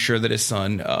making sure that his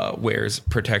son wears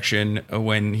protection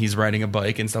when he's riding a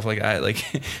bike and stuff like that. Like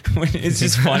it's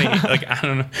just funny. Like I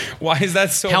don't know why is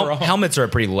that so wrong. Helmets are a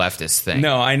pretty leftist thing.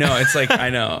 No, I know. It's like I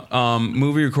know.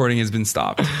 Movie recording has been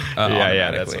stopped.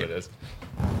 Yeah, that's what it is.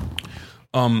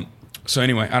 So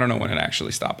anyway, I don't know when it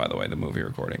actually stopped. By the way, the movie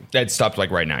recording. It stopped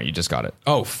like right now. You just got it.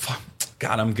 Oh fuck.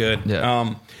 God, I'm good.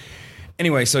 Yeah.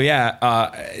 Anyway, so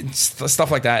stuff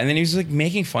like that. And then he was like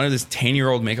making fun of this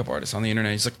 10-year-old makeup artist on the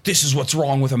internet. He's like, this is what's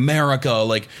wrong with America.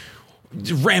 Like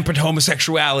rampant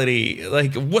homosexuality.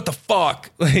 Like what the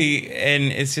fuck? Like, and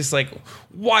it's just like,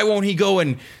 why won't he go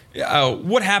and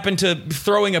what happened to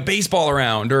throwing a baseball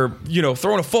around or,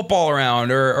 throwing a football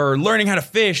around or learning how to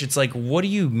fish? It's like, what do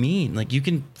you mean? Like you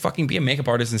can fucking be a makeup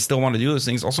artist and still want to do those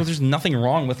things. Also, there's nothing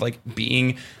wrong with like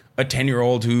being a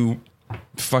 10-year-old who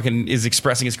fucking is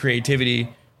expressing his creativity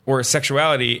or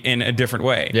sexuality in a different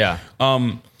way. Yeah.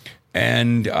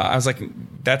 And I was like,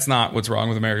 that's not what's wrong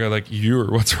with America. Like,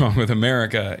 you're what's wrong with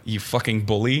America, you fucking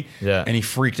bully. Yeah. And he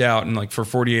freaked out. And like for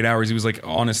 48 hours, he was like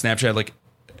on his Snapchat, like,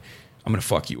 I'm going to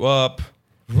fuck you up.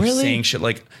 Really? Saying shit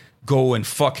like, go and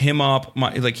fuck him up.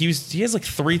 He has like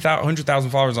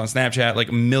 300,000 followers on Snapchat,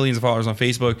 like millions of followers on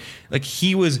Facebook. Like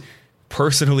he was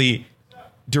personally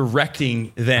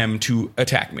directing them to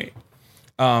attack me.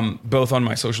 Both on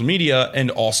my social media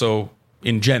and also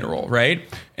in general, right?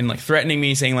 And like threatening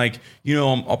me, saying like,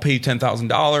 I'll pay you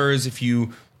 $10,000 if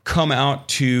you come out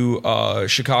to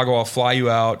Chicago. I'll fly you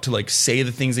out to like say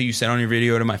the things that you said on your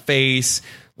video to my face.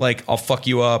 Like I'll fuck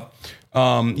you up.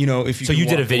 If you. So you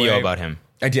did a video about him.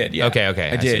 I did. Yeah. Okay.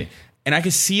 I did, and I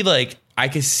could see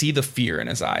the fear in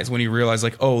his eyes when he realized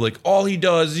like, oh, like all he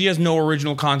does, he has no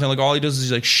original content. Like all he does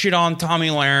is like shit on Tommy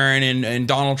Lahren and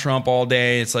Donald Trump all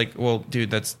day. It's like, well, dude,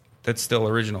 that's still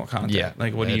original content. Yeah.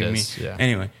 Like, what do you mean? Yeah.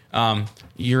 Anyway,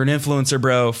 you're an influencer,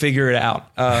 bro. Figure it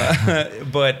out.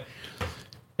 But.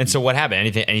 And so what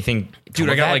happened? Anything? Dude,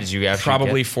 I got like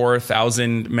probably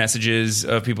 4,000 messages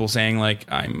of people saying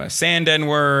like, I'm a sand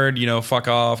N-word, fuck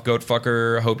off, goat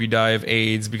fucker, I hope you die of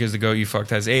AIDS because the goat you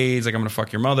fucked has AIDS, like I'm gonna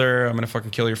fuck your mother, I'm gonna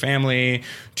fucking kill your family,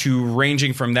 to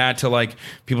ranging from that to like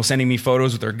people sending me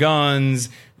photos with their guns,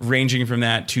 ranging from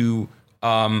that to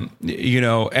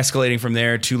escalating from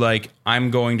there to like,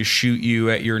 I'm going to shoot you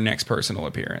at your next personal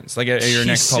appearance, like at your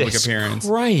next public appearance.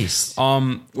 Christ.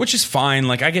 Which is fine.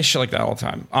 Like I get shit like that all the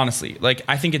time. Honestly, like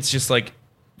I think it's just like,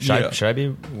 should I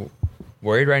be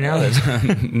worried right now?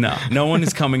 No one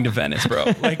is coming to Venice, bro.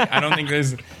 Like I don't think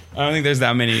there's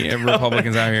that many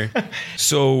Republicans out here.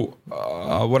 So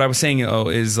what I was saying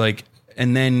is like,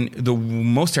 and then the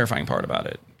most terrifying part about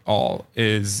it all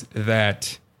is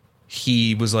that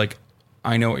he was like,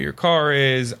 I know what your car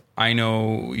is. I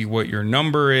know what your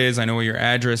number is. I know what your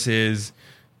address is.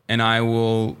 And I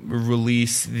will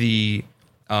release the,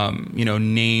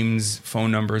 names, phone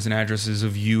numbers, and addresses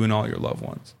of you and all your loved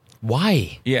ones.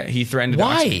 Why? Yeah, he threatened to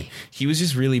dox me. He was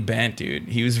just really bent, dude.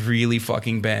 He was really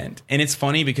fucking bent. And it's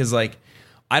funny because, like,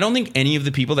 I don't think any of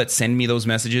the people that send me those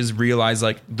messages realize,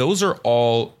 like, those are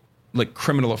all, like,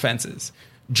 criminal offenses.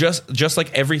 Just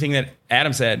like everything that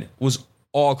Adam said was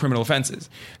all criminal offenses.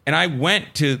 And I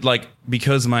went to like,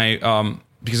 because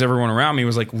everyone around me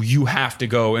was like, well, you have to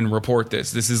go and report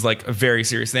this. This is like a very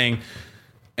serious thing.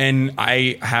 And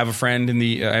I have a friend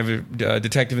I have a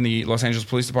detective in the Los Angeles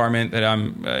Police Department that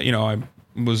I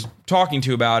was talking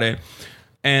to about it.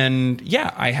 And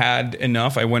yeah, I had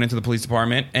enough. I went into the police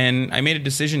department and I made a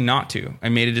decision not to. I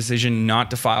made a decision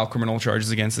not to file criminal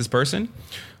charges against this person.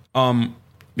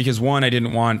 Because one, I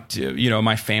didn't want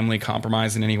my family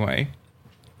compromised in any way.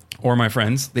 Or my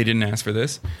friends, they didn't ask for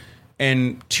this.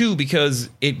 And two,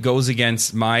 because it goes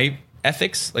against my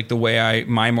ethics, like the way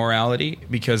my morality,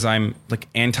 because I'm like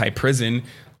anti-prison.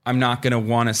 I'm not going to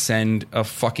want to send a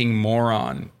fucking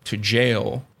moron to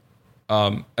jail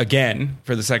again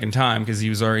for the second time because he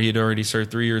had already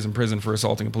served 3 years in prison for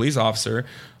assaulting a police officer.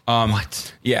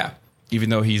 What? Yeah. Even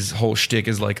though his whole shtick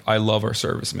is like, I love our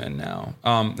servicemen now.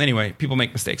 Anyway, people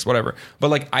make mistakes, whatever. But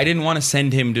like, I didn't want to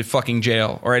send him to fucking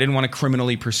jail, or I didn't want to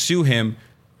criminally pursue him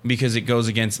because it goes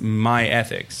against my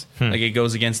ethics. Like it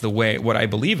goes against what I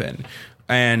believe in.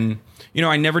 And,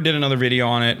 I never did another video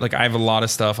on it. Like I have a lot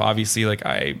of stuff. Obviously, like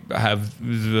I have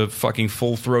the fucking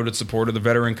full-throated support of the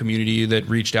veteran community that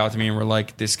reached out to me and were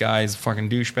like, this guy's a fucking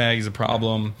douchebag. He's a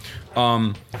problem.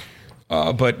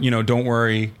 But, don't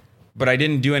worry. But I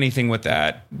didn't do anything with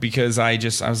that because I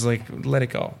was like, let it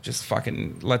go. Just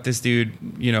fucking let this dude,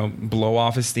 blow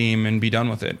off his steam and be done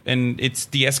with it. And it's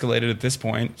de-escalated at this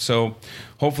point. So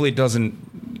hopefully it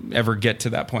doesn't ever get to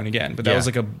that point again. But that was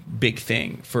like a big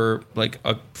thing for like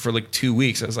 2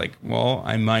 weeks. I was like, well,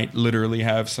 I might literally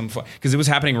have some fun, because it was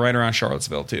happening right around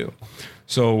Charlottesville too.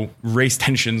 So race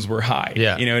tensions were high.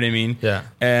 Yeah. You know what I mean? Yeah.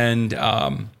 And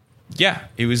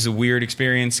it was a weird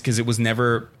experience because it was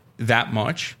never that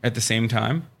much at the same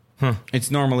time. It's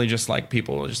normally just like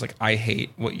people are just like, I hate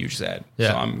what you said, so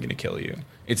I'm going to kill you.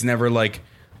 It's never like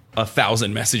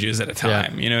 1,000 messages at a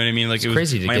time. You know what I mean? Like it's it was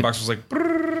crazy. My inbox was like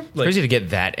crazy to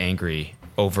get that angry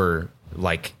over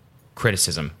like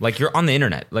criticism. Like you're on the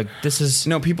internet. Like this is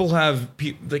people have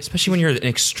especially when you're an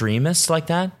extremist like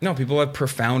that. No, people have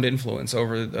profound influence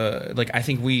over I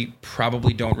think we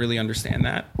probably don't really understand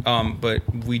that, but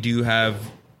we do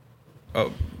have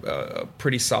a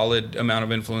pretty solid amount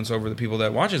of influence over the people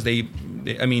that watch us.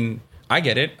 I mean, I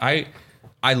get it.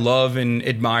 I love and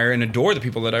admire and adore the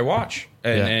people that I watch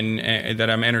and that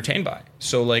I'm entertained by.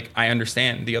 So like I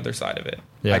understand the other side of it.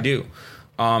 I do.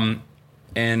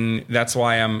 And that's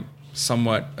why I'm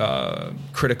somewhat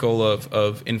critical of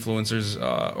influencers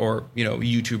or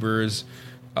YouTubers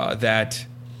that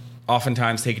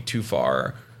oftentimes take it too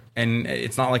far. And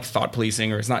it's not like thought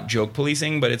policing or it's not joke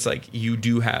policing, but it's like you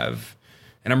do have,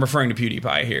 and I'm referring to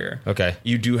PewDiePie here. Okay.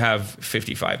 You do have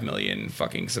 55 million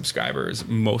fucking subscribers.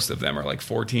 Most of them are like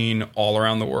 14 all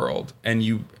around the world. And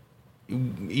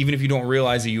even if you don't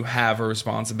realize it, you have a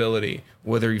responsibility,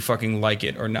 whether you fucking like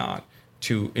it or not,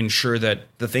 to ensure that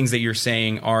the things that you're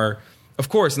saying are, of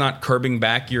course, not curbing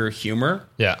back your humor.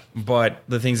 Yeah. But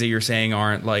the things that you're saying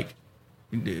aren't like,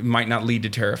 might not lead to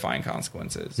terrifying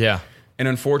consequences. Yeah. And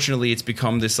unfortunately, it's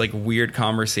become this like weird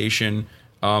conversation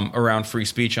around free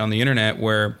speech on the internet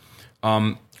where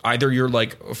either you're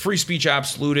like a free speech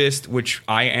absolutist, which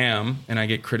I am, and I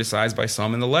get criticized by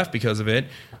some in the left because of it,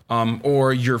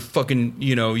 or you're fucking,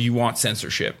 you want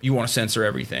censorship. You want to censor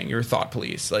everything. You're a thought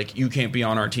police. Like, you can't be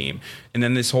on our team. And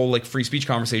then this whole like free speech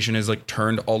conversation has like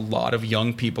turned a lot of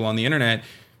young people on the internet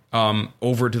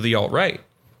over to the alt-right.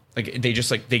 Like, they just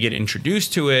like, they get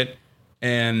introduced to it.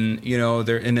 And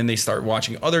and then they start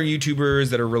watching other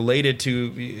YouTubers that are related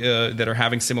to that are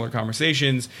having similar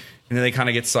conversations, and then they kind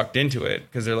of get sucked into it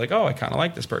because they're like, oh, I kind of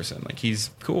like this person, like he's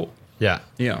cool. Yeah,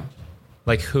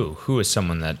 like who is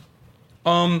someone that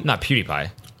not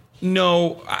PewDiePie.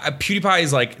 No, PewDiePie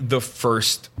is like the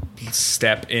first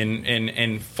step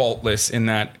in faultless in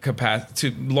that capacity,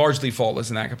 to largely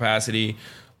faultless in that capacity.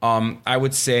 I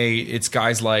would say it's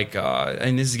guys like,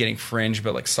 and this is getting fringe,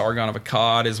 but like Sargon of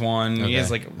Akkad is one. Okay. He has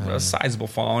like a sizable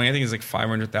following. I think he's like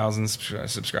 500,000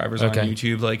 subscribers on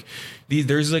YouTube. Like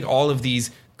there's like all of these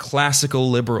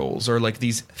classical liberals or like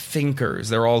these thinkers.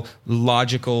 They're all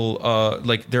logical,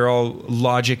 like they're all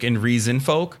logic and reason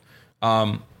folk.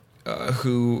 Who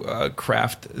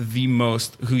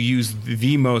who use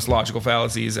the most logical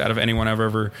fallacies out of anyone I've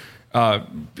ever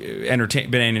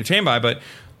been entertained by. But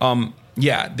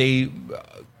they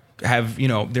have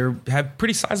they have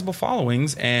pretty sizable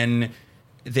followings, and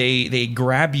they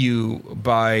grab you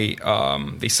by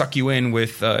they suck you in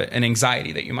with an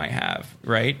anxiety that you might have,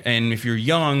 right? And if you're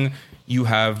young, you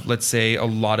have, let's say, a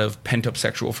lot of pent-up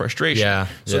sexual frustration.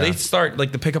 So they start,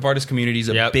 like, the pickup artist community is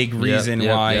a big reason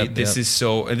why this is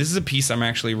so... And this is a piece I'm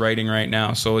actually writing right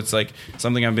now, so it's, like,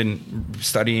 something I've been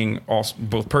studying also,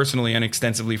 both personally and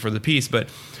extensively for the piece. But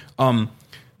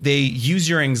they use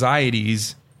your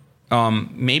anxieties,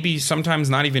 maybe sometimes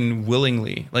not even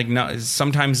willingly, like,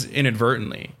 sometimes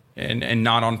inadvertently. And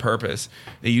not on purpose.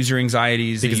 They use your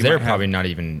anxieties... Because they're probably not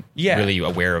even really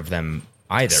aware of them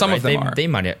either. Some of them are. They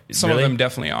might. Some of them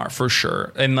definitely are, for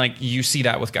sure. And like you see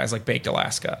that with guys like Baked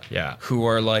Alaska, who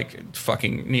are like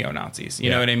fucking neo-Nazis. You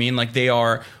know what I mean? Like they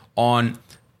are on,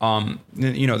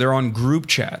 they're on group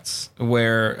chats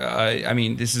where I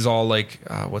mean, this is all like,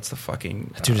 what's the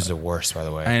fucking? That dude is the worst, by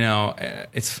the way. I know.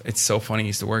 It's so funny. He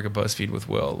used to work at BuzzFeed with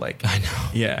Will. Like I know.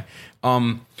 Yeah.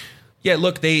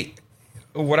 Look,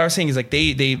 what I was saying is like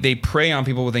they prey on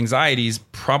people with anxieties,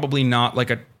 probably not like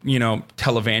a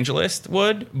televangelist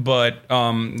would, but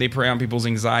they prey on people's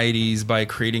anxieties by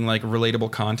creating like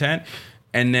relatable content.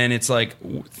 And then it's like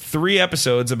 3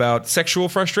 episodes about sexual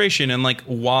frustration and like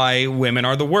why women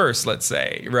are the worst, let's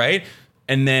say, right?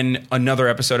 And then another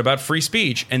episode about free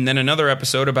speech, and then another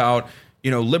episode about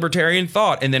libertarian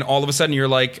thought. And then all of a sudden you're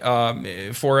like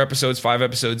 4 episodes, 5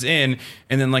 episodes in,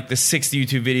 and then like the 6th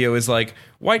YouTube video is like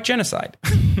white genocide.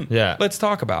 Let's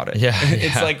talk about it.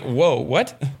 It's like, whoa,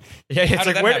 what? It's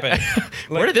like,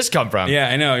 where did this come from? Yeah,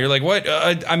 I know. You're like, what?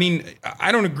 I mean,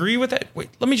 I don't agree with that. Wait,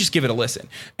 let me just give it a listen.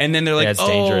 And then they're like,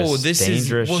 this is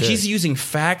shit. He's using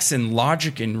facts and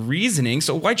logic and reasoning,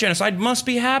 so white genocide must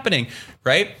be happening,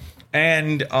 right?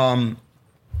 And a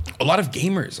lot of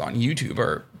gamers on YouTube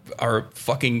are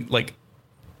fucking like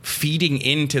feeding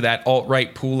into that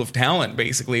alt-right pool of talent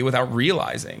basically without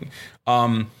realizing.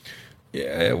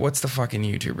 Yeah, what's the fucking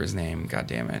YouTuber's name? God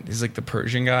damn it. He's like the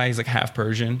Persian guy. He's like half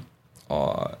Persian.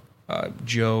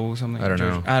 Joe something. I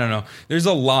don't know. There's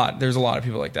a lot of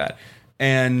people like that.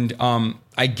 And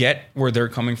I get where they're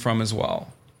coming from as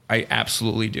well. I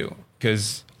absolutely do.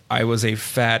 Because I was a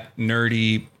fat,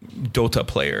 nerdy Dota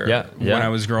player when I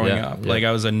was growing up. Yeah. Like,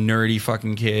 I was a nerdy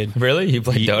fucking kid. Really? You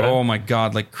played Dota? Oh my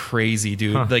God, like crazy,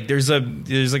 dude. Huh. Like, there's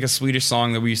like a Swedish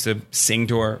song that we used to sing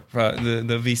to our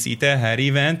the Visita had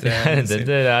event. Isn't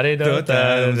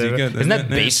that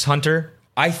Base Hunter?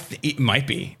 It might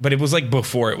be, but it was like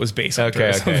before it was Base Hunter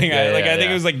or something. I think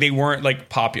it was like they weren't like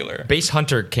popular. Base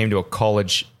Hunter came to a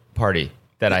college party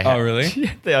that I had. Oh, really?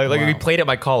 We played at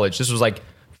my college. This was like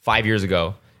 5 years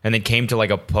ago. And then came to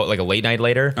like a late night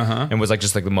later and was like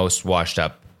just like the most washed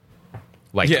up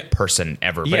person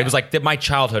ever. But it was like my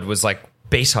childhood was like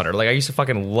Base Hunter. Like I used to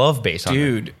fucking love Base Hunter.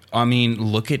 Dude, I mean,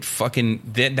 look at fucking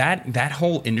that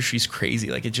whole industry's crazy.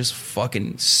 Like it just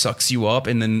fucking sucks you up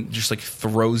and then just like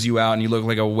throws you out and you look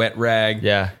like a wet rag.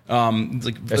 Yeah.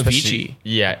 Like Avicii.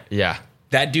 Yeah.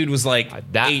 That dude was like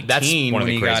 18 that's one of when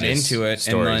the he got into it.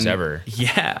 Stories ever.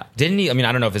 Yeah. Didn't he? I mean,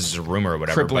 I don't know if this is a rumor or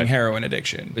whatever. Crippling heroin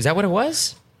addiction. Is that what it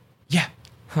was? Yeah.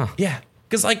 Huh. Yeah.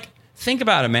 Because, like, think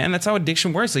about it, man. That's how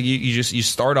addiction works. Like, you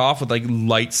start off with, like,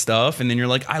 light stuff, and then you're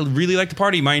like, I really like to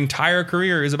party. My entire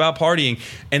career is about partying.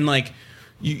 And, like,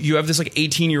 you have this, like,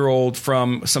 18-year-old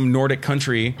from some Nordic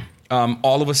country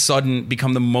all of a sudden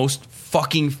become the most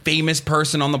fucking famous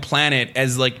person on the planet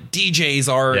as, like, DJs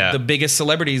are the biggest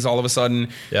celebrities all of a sudden.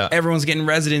 Yeah. Everyone's getting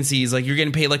residencies. Like, you're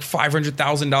getting paid, like,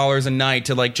 $500,000 a night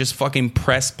to, like, just fucking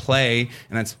press play.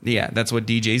 And that's what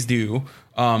DJs do.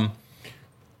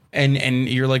 And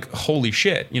you're like, holy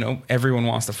shit, everyone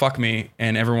wants to fuck me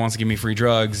and everyone wants to give me free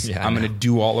drugs. Yeah, I'm going to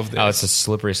do all of this. Oh, it's a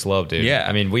slippery slope, dude. Yeah.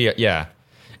 I mean,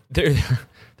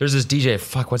 there's this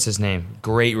DJ, what's his name?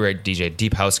 Great DJ,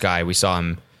 Deep House guy. We saw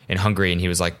him in Hungary and he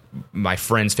was like my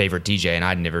friend's favorite DJ and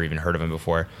I'd never even heard of him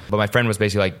before. But my friend was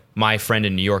basically like, my friend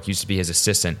in New York used to be his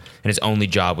assistant and his only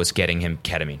job was getting him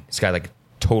ketamine. This guy like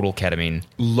total ketamine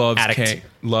loves addict. K,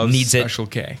 loves needs special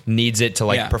it, K, needs it to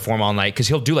like perform all night because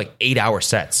he'll do like 8-hour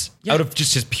sets out of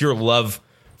just his pure love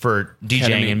for DJing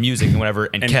ketamine. And music and whatever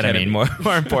and ketamine.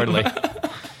 More importantly.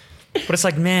 But it's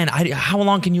like, man, how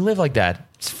long can you live like that?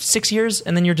 6 years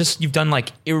and then you've done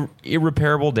like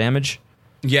irreparable damage.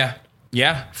 Yeah,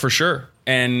 for sure.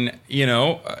 And,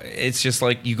 it's just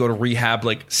like you go to rehab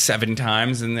like 7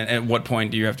 times. And then at what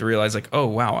point do you have to realize like, oh,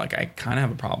 wow, like I kind of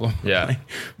have a problem. Yeah. Like,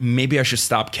 maybe I should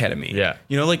stop ketamine. Yeah.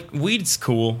 Like weed's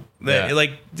cool.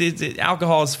 Like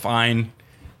alcohol is fine.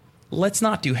 Let's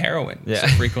not do heroin so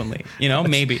frequently.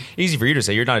 Maybe. Easy for you to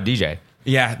say. You're not a DJ.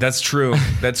 Yeah, that's true.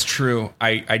 That's true.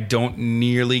 I don't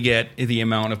nearly get the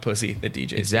amount of pussy that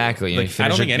DJs exactly. do. Like, I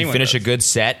don't think anyone finish does. A good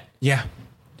set. Yeah.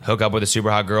 Hook up with a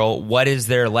super hot girl. What is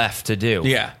there left to do?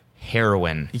 Yeah.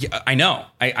 Heroin. Yeah, I know.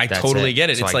 I totally get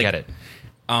it. So it's I like, get it.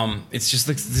 It's just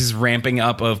like this ramping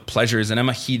up of pleasures, and I'm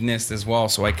a hedonist as well,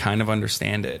 so I kind of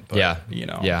understand it. But,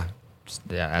 Yeah.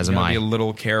 As am I. Be a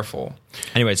little careful.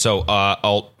 Anyway, so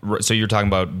so you're talking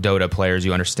about Dota players.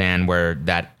 You understand where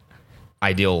that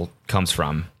ideal comes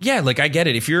from. Yeah, like I get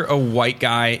it. If you're a white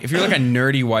guy, if you're like a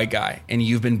nerdy white guy, and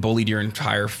you've been bullied your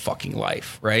entire fucking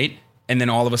life, right? And then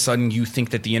all of a sudden you think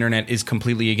that the internet is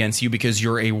completely against you because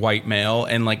you're a white male,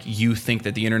 and like you think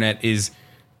that the internet is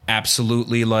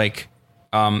absolutely like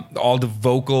all the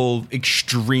vocal,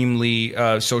 extremely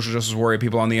social justice warrior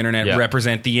people on the internet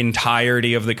represent the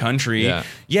entirety of the country.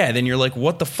 Yeah, then you're like,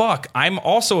 what the fuck? I'm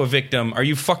also a victim. Are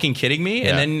you fucking kidding me?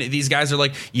 And then these guys are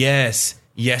like, yes,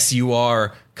 you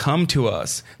are. Come to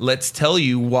us. Let's tell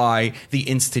you why the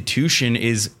institution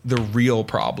is the real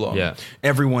problem. Yeah.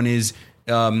 Everyone is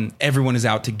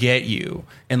out to get you,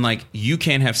 and like you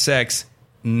can't have sex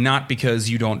not because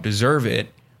you don't deserve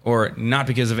it or not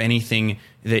because of anything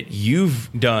that you've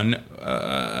done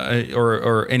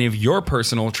or any of your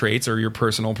personal traits or your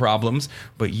personal problems,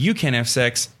 but you can't have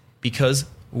sex because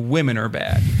women are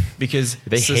bad, because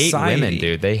they hate women,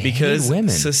 dude. They hate women.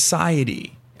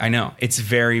 Society. I know, it's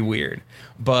very weird,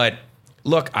 but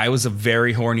look, I was a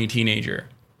very horny teenager.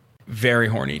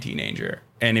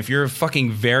 And if you're a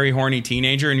fucking very horny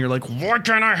teenager and you're like, why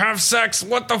can't I have sex?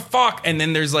 What the fuck? And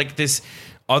then there's like this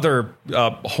other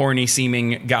horny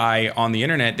seeming guy on the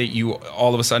internet that you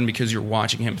all of a sudden, because you're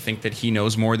watching him, think that he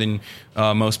knows more than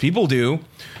most people do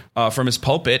from his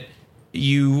pulpit.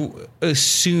 You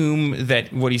assume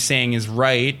that what he's saying is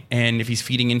right. And if he's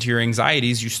feeding into your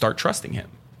anxieties, you start trusting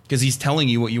him because he's telling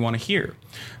you what you want to hear.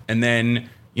 And then,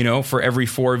 for every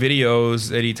 4 videos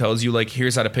that he tells you, like,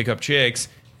 here's how to pick up chicks,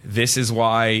 this is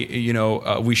why,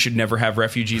 we should never have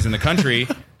refugees in the country.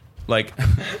 Like,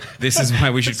 this is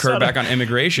why we should curb back on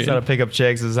immigration. This is how to pick up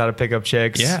chicks. This is how to pick up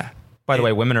chicks. Yeah. By the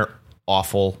way, women are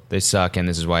awful. They suck, and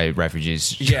this is why refugees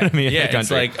shouldn't be in the country.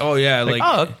 It's like, oh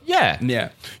yeah, yeah.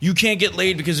 You can't get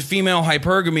laid because of female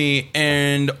hypergamy,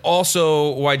 and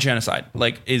also white genocide,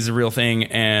 like, is a real thing,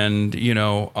 and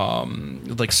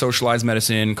like socialized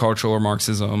medicine, cultural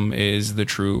Marxism is the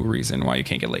true reason why you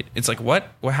can't get laid. It's like, what?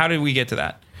 Well, how did we get to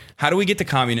that? How do we get to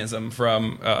communism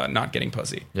from not getting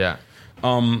pussy? Yeah.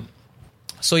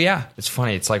 So yeah, it's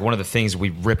funny. It's like one of the things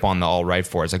we rip on the alt-right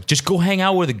for. It's like, just go hang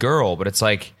out with a girl, but it's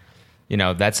like,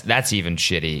 that's even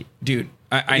shitty, dude.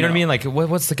 I know what I mean? Like,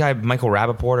 what's the guy, Michael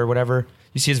Rappaport or whatever?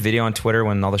 You see his video on Twitter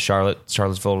when all the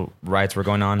Charlottesville riots were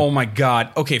going on? Oh my God.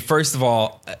 Okay, first of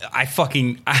all, I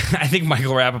think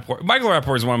Michael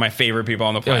Rappaport is one of my favorite people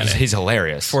on the planet. He's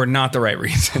hilarious. For not the right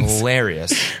reasons.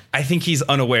 Hilarious. I think he's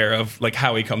unaware of, like,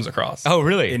 how he comes across. Oh,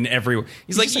 really?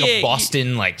 He's like a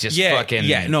Boston, fucking...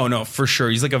 Yeah, no, for sure.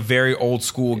 He's like a very old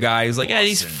school guy. He's like, yeah,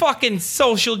 these fucking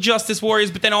social justice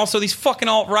warriors, but then also these fucking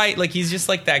alt-right. Like, he's just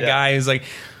like that guy who's like...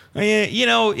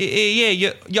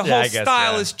 your whole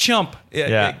style is chump.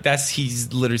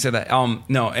 He's literally said that.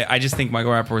 No, I just think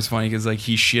Michael Rappaport is funny because, like,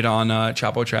 he shit on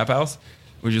Chapo Trap House,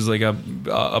 which is like a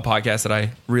podcast that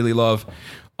I really love.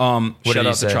 Shout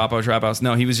out to Chapo Trap House.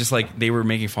 No, he was just like, they were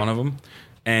making fun of him.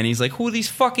 And he's like, who are these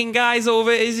fucking guys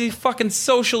over? Is he fucking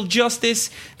social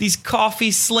justice? These coffee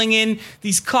slinging,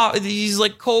 these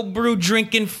like cold brew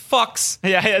drinking fucks.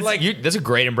 Yeah, that's a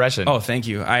great impression. Oh, thank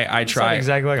you. I try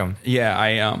exactly like him.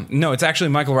 Yeah, no, it's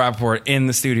actually Michael Rappaport in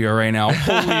the studio right now.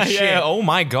 Holy shit! Yeah, oh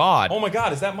my god. Oh my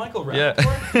god, is that Michael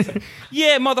Rappaport?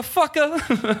 Yeah,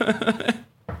 motherfucker.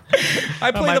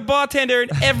 I play the bartender in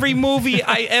every movie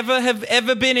I have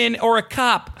ever been in, or a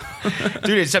cop.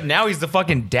 Dude, except now he's the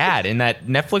fucking dad in that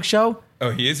Netflix show.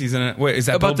 Oh, he is? He's in it? Wait, is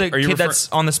that about the kid that's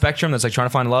on the spectrum that's like trying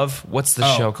to find love? What's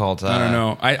the show called? I don't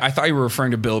know. I thought you were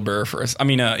referring to Bill Burr for us.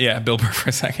 Bill Burr for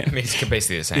a second. I mean, it's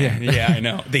basically the same. Yeah, I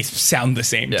know. They sound the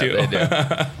same, too. They do.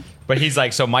 But he's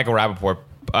like, so Michael Rappaport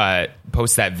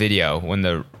posts that video when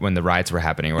the riots were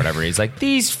happening or whatever. He's like,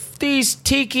 these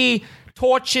tiki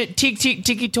torch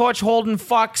holding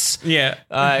fucks. Yeah.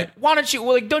 Why don't you?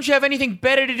 Well, like, don't you have anything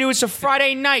better to do? It's a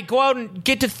Friday night. Go out and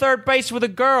get to third base with a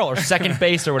girl or second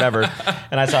base or whatever.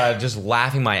 And I started just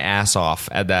laughing my ass off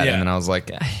at that. Yeah. And then I was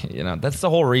like, that's the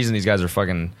whole reason these guys are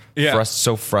fucking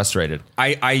so frustrated.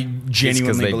 I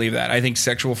genuinely believe that. I think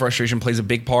sexual frustration plays a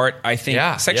big part. I think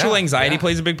sexual anxiety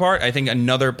plays a big part. I think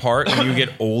another part, when you get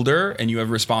older and you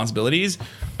have responsibilities,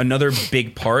 another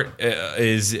big part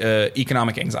is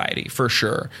economic anxiety, for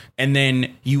sure. And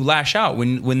then you lash out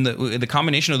when the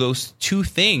combination of those two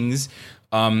things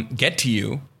get to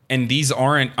you. And these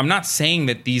aren't, I'm not saying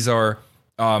that these are,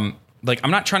 I'm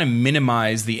not trying to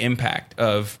minimize the impact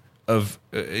of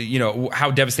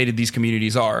how devastated these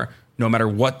communities are, no matter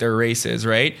what their race is,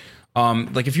 right?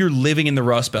 Like, if you're living in the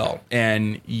Rust Belt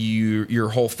and your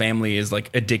whole family is like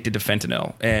addicted to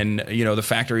fentanyl, and the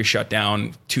factory shut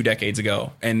down 2 decades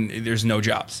ago, and there's no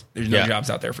jobs. There's no jobs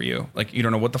out there for you. Like, you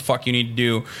don't know what the fuck you need to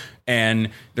do. And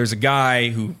there's a guy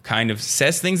who kind of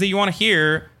says things that you want to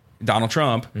hear, Donald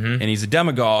Trump, and he's a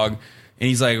demagogue. And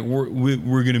he's like,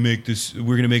 we're gonna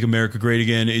make America great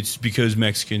again. It's because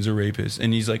Mexicans are rapists.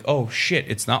 And he's like, oh shit,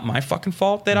 it's not my fucking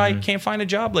fault that I can't find a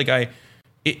job. Like,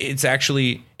 it's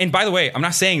actually, and by the way, I'm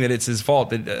not saying that it's his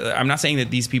fault. I'm not saying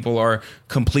that these people are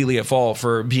completely at fault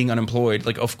for being unemployed.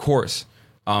 Like, of course,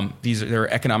 there are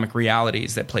economic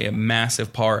realities that play a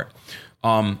massive part.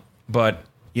 But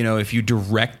if you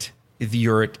direct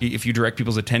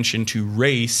people's attention to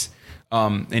race,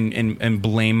 and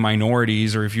blame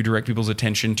minorities, or if you direct people's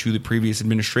attention to the previous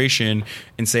administration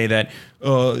and say that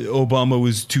Obama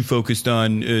was too focused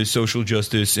on social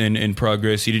justice and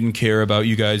progress, he didn't care about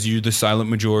you guys, you're the silent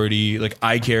majority, like,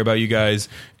 I care about you guys,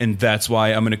 and that's why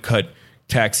I'm going to cut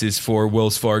taxes for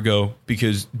Wells Fargo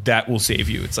because that will save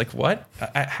you. It's like, what?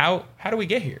 How do we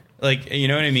get here? Like, you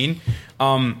know what I mean?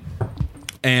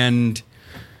 And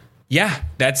yeah,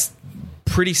 that's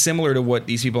pretty similar to what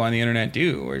these people on the internet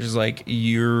do, which is like,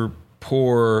 you're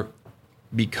poor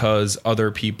because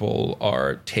other people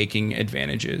are taking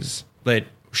advantages that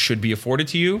should be afforded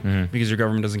to you because your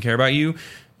government doesn't care about you.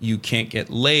 You can't get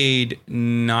laid,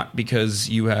 not because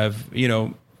you have,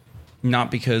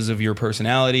 not because of your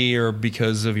personality or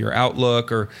because of your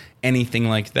outlook or anything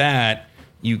like that.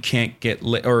 You can't get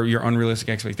laid, or your unrealistic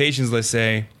expectations, let's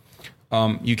say.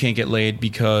 You can't get laid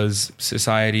because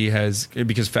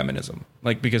because feminism,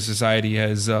 because society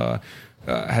has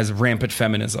rampant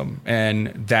feminism, and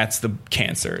that's the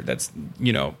cancer that's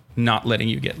not letting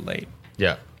you get laid.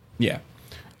 Yeah.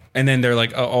 And then they're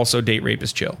like, oh, also date rape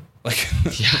is chill. Like,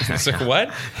 it's like,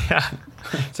 what? Yeah.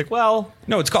 It's like, well,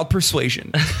 no, it's called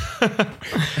persuasion.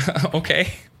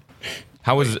 Okay.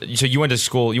 How was so you went to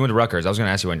school? You went to Rutgers. I was going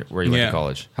to ask you where you went to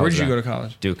college. Where did you go to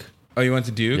college? Duke. Oh, you went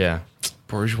to Duke? Yeah.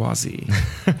 Bourgeoisie.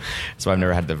 So I've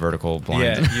never had the vertical blind.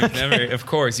 Yeah, you've never. Of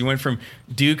course, you went from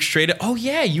Duke straight up. Oh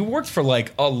yeah, you worked for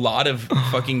like a lot of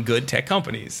fucking good tech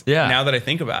companies. Yeah. Now that I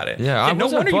think about it. Yeah, I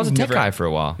was a tech guy for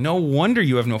a while. No wonder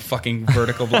you have no fucking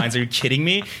vertical blinds. Are you kidding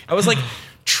me? I was like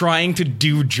trying to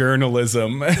do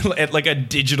journalism at like a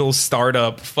digital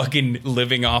startup, fucking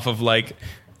living off of like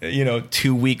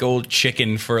 2-week-old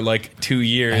chicken for like 2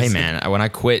 years. Hey man, when I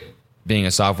quit being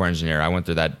a software engineer, I went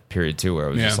through that period too where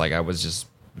it was just like I was just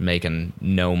making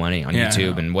no money on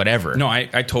YouTube and whatever. No, I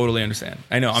totally understand.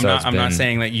 I know. I'm not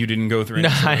saying that you didn't go through any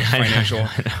financial.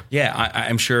 I know. Yeah,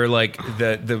 I'm sure like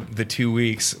the 2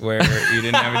 weeks where you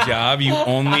didn't have a job, you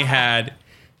only had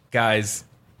guys.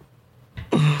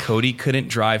 Cody couldn't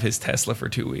drive his Tesla for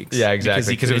 2 weeks. Yeah,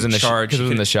 exactly. Because it was in the charge. Because it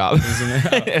was in the shop.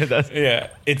 Yeah,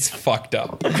 it's fucked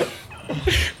up.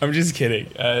 I'm just kidding.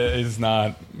 It's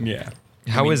not. Yeah.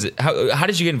 How is it? How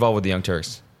did you get involved with the Young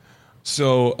Turks?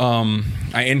 So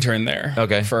I interned there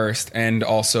first, and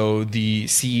also the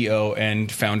CEO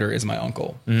and founder is my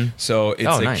uncle. Mm-hmm. So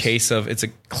it's it's a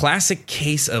classic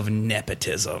case of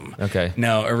nepotism. Okay.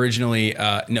 Now, originally,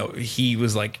 no, he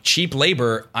was like cheap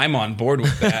labor. I'm on board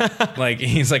with that. Like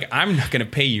he's like, I'm not going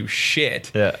to pay you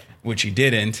shit. Yeah. Which he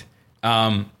didn't.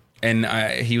 And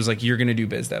he was like, you're going to do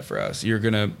biz dev for us. You're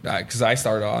going to, because I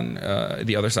started on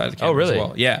the other side of the campus as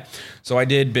well. Yeah. So I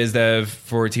did biz dev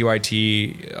for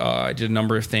TYT. I did a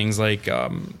number of things like,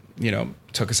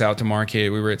 took us out to market.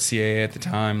 We were at CAA at the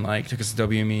time, like took us to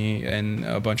WME and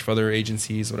a bunch of other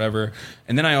agencies, whatever.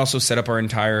 And then I also set up our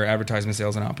entire advertisement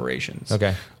sales and operations.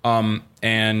 Okay.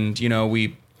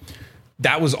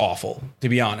 That was awful, to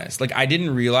be honest. Like I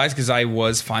didn't realize because I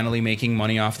was finally making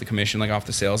money off the commission, like off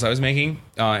the sales I was making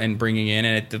and bringing in.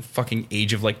 And at the fucking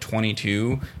age of like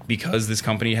 22, because this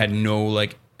company had no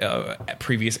like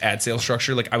previous ad sales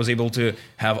structure, like I was able to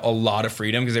have a lot of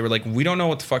freedom because they were like, we don't know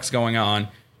what the fuck's going on.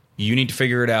 You need to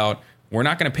figure it out. We're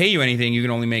not going to pay you anything. You can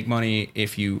only make money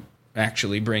if you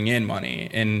actually bring in money.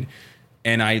 And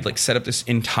I like set up this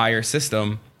entire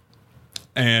system.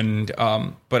 And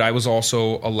but I was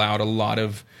also allowed a lot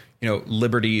of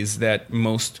liberties that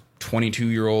most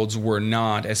 22-year-olds were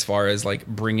not, as far as like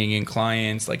bringing in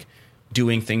clients, like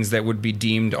doing things that would be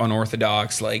deemed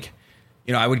unorthodox. Like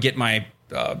I would get my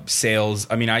sales.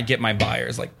 I mean, I'd get my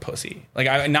buyers like pussy. Like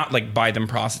I not like buy them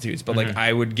prostitutes, but like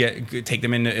I would take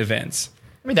them into events.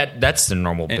 I mean, that's the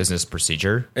normal business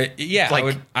procedure. Yeah,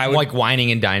 like, I would like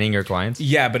whining and dining your clients.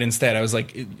 Yeah, but instead I was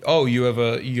like, oh, you have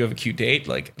a cute date.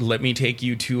 Like, let me take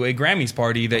you to a Grammys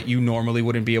party that you normally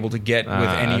wouldn't be able to get with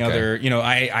any other.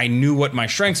 I knew what my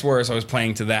strengths were, so I was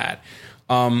playing to that.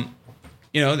 And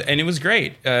it was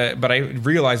great. But I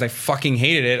realized I fucking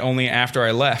hated it only after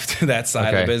I left that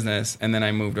side of the business, and then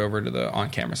I moved over to the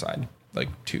on-camera side like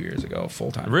 2 years ago,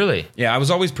 full time. Really? Yeah, I was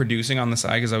always producing on the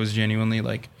side because I was genuinely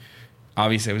like.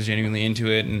 Obviously, I was genuinely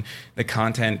into it, and the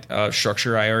content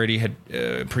structure I already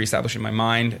had pre-established in my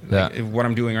mind. Like, what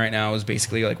I'm doing right now is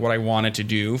basically like what I wanted to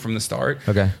do from the start.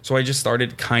 Okay. So I just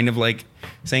started kind of like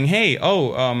saying, "Hey,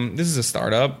 this is a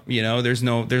startup. There's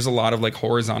a lot of like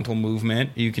horizontal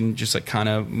movement. You can just like kind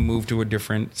of move to a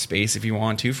different space if you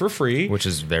want to for free." Which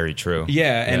is very true.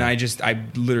 Yeah, and I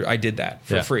did that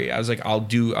for free. I was like,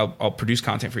 I'll produce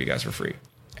content for you guys for free,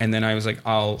 and then I was like,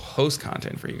 I'll host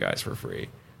content for you guys for free.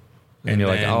 And you're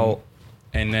like, oh.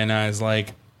 And then I was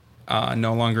like,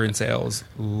 no longer in sales.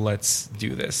 Let's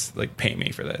do this. Like, pay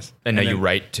me for this. And now you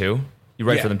write too? You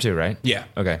write for them too, right? Yeah.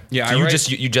 Okay. Yeah. So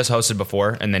you just hosted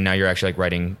before, and then now you're actually like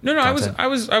writing. No. Content? I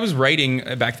was writing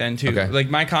back then too. Okay. Like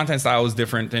my content style was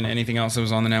different than anything else that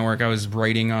was on the network. I was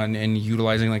writing on and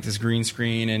utilizing like this green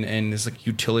screen and this like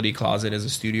utility closet as a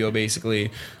studio basically.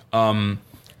 And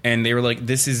they were like,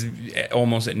 this is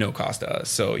almost at no cost to us.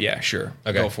 So yeah, sure.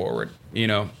 Go forward.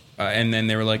 And then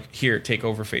they were like, here, take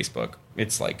over Facebook.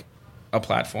 It's like a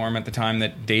platform at the time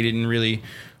that they didn't really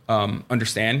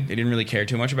understand. They didn't really care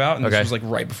too much about. And this was like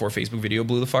right before Facebook video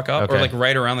blew the fuck up. Or like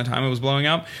right around the time it was blowing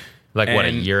up. Like a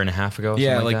year and a half ago?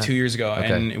 Yeah, like 2 years ago.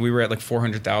 Okay. And we were at like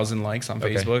 400,000 likes on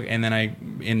Facebook. And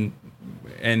then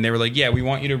and they were like, yeah, we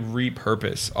want you to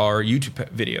repurpose our YouTube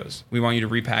videos. We want you to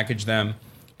repackage them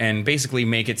and basically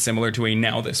make it similar to a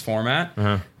Now This format.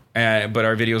 Uh-huh. But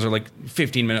our videos are like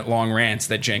 15-minute long rants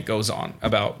that Cenk goes on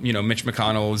about, Mitch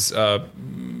McConnell's,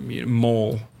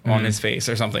 mole on his face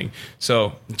or something.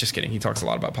 So just kidding. He talks a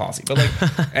lot about policy, but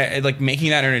like, like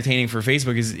making that entertaining for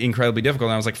Facebook is incredibly difficult.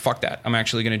 And I was like, fuck that. I'm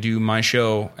actually going to do my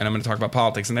show and I'm going to talk about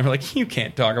politics. And they were like, you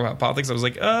can't talk about politics. I was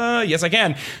like, yes, I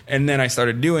can. And then I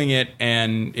started doing it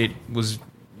and it was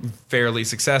fairly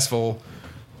successful.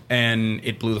 And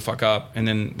it blew the fuck up. And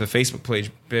then the Facebook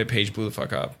page blew the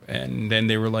fuck up. And then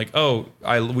they were like, oh,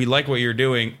 we like what you're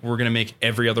doing. We're going to make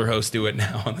every other host do it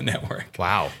now on the network.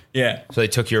 Wow. Yeah. So they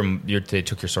took your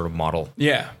sort of model.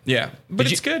 Yeah. Yeah.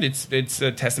 But it's good. It's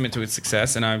a testament to its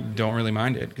success. And I don't really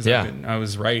mind it because I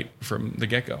was right from the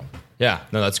get-go. Yeah.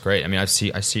 No, that's great. I mean, I see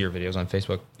your videos on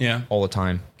Facebook all the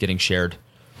time getting shared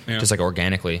just like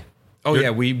organically. Oh, yeah.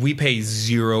 We pay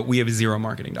zero. We have zero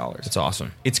marketing dollars. It's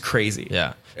awesome. It's crazy.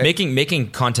 Yeah.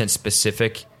 Making content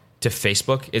specific to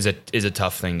Facebook is a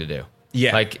tough thing to do.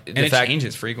 Yeah. Like and it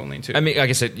changes frequently too. I mean, like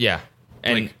I said, yeah.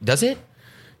 And like, does it?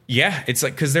 Yeah. It's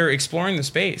like, because they're exploring the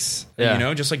space,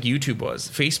 just like YouTube was.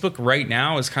 Facebook right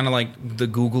now is kind of like the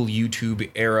Google YouTube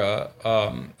era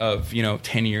of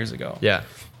 10 years ago. Yeah.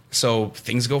 So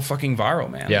things go fucking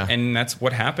viral, man. Yeah. And that's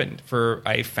what happened.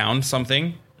 I found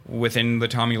something within the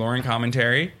Tommy Lauren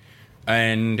commentary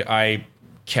and I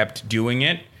kept doing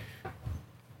it.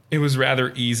 It was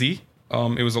rather easy.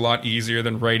 It was a lot easier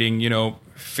than writing,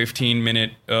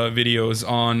 15-minute videos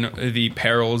on the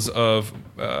perils of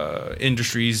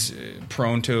industries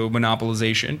prone to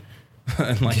monopolization.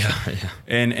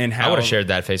 And how I would have shared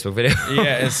that Facebook video.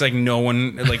 Yeah, it's like no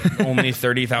one, like only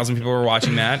 30,000 people were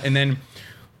watching that. And then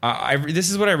this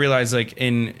is what I realized, like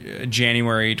in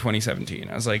January 2017.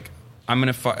 I was like, I'm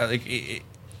gonna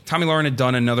Tommy Lauren had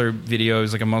done another video. It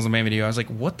was like a Muslim ban video. I was like,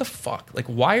 what the fuck? Like,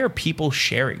 why are people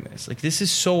sharing this? Like, this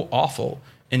is so awful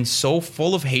and so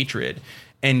full of hatred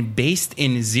and based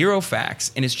in zero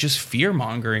facts. And it's just fear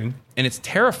mongering. And it's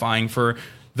terrifying for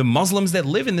the Muslims that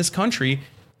live in this country.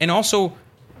 And also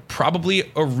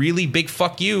probably a really big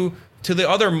fuck you to the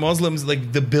other Muslims,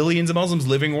 like the billions of Muslims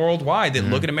living worldwide that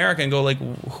look at America and go like,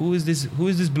 who is this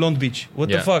blonde bitch? What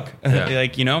the fuck?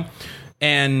 Yeah.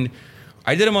 And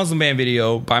I did a Muslim ban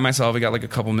video by myself. It got like a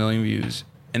couple million views.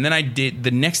 And then the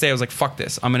next day I was like, fuck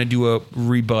this. I'm going to do a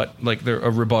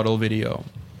rebuttal video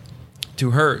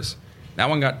to hers. That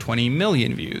one got 20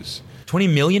 million views. 20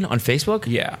 million on Facebook?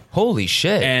 Yeah. Holy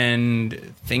shit. And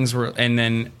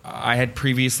then I had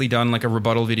previously done like a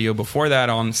rebuttal video before that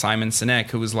on Simon Sinek,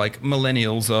 who was like,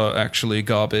 millennials are actually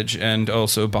garbage and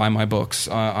also buy my books.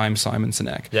 I'm Simon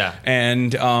Sinek. Yeah.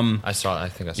 And I think I saw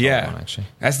that one actually.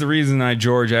 That's the reason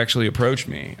George actually approached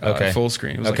me full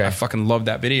screen. It was like, I fucking love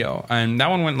that video. And that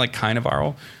one went like kind of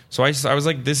viral. So I was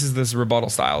like, this rebuttal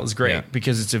style is great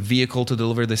because it's a vehicle to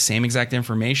deliver the same exact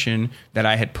information that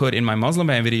I had put in my Muslim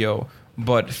ban video,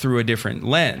 but through a different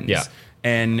lens. Yeah.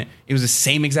 And it was the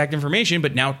same exact information,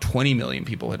 but now 20 million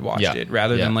people had watched it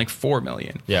rather than like 4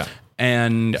 million. Yeah.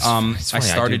 And I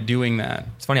started doing that.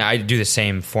 It's funny. I do the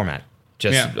same format.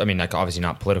 I mean, like obviously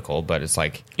not political, but it's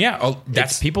like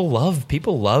people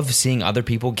love seeing other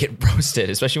people get roasted,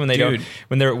 especially when they don't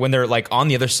when they're like on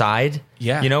the other side.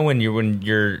 Yeah, when you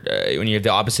have the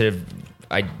opposite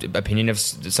opinion of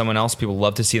someone else, people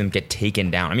love to see them get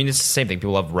taken down. I mean, it's the same thing.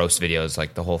 People love roast videos,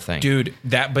 like the whole thing, dude.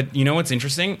 But you know what's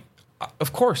interesting?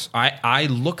 Of course, I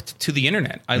looked to the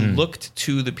internet. I looked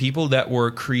to the people that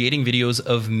were creating videos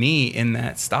of me in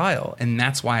that style, and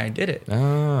that's why I did it.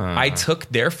 I took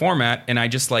their format and I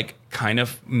just like kind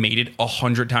of made it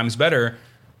 100 times better.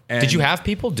 And did you have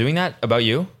people doing that about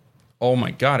you? Oh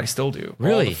my god, I still do.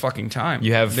 Really? All the fucking time.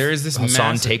 There is this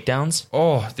Hasan takedowns?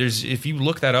 Oh, if you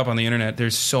look that up on the internet,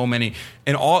 there's so many.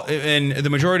 And the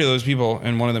majority of those people,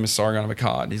 and one of them is Sargon of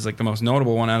Akkad. He's like the most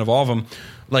notable one out of all of them.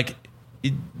 Like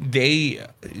they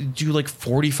do like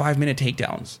 45-minute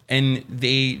takedowns, and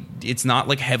it's not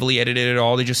like heavily edited at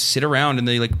all. They just sit around and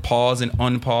they like pause and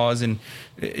unpause and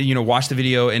watch the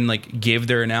video and like give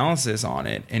their analysis on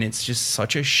it. And it's just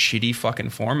such a shitty fucking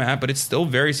format, but it's still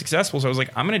very successful. So I was like,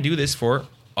 I'm gonna do this for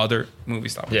other movie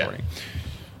stop recording.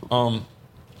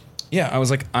 I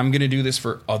was like, I'm gonna do this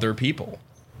for other people.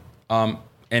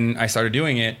 And I started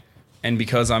doing it. And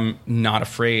because I'm not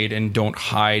afraid and don't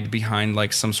hide behind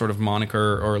like some sort of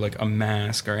moniker or like a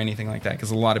mask or anything like that,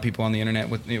 because a lot of people on the internet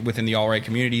within the alt-right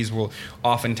communities will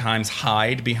oftentimes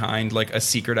hide behind like a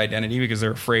secret identity because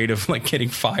they're afraid of like getting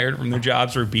fired from their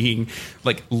jobs or being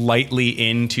like lightly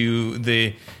into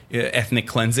the ethnic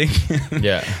cleansing.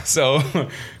 Yeah. So,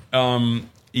 and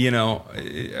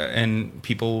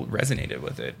people resonated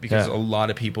with it because a lot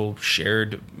of people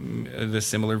shared the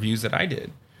similar views that I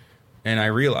did. And I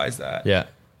realized that. Yeah.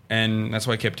 And that's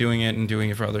why I kept doing it and doing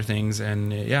it for other things.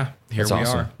 And here we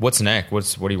are. What's next?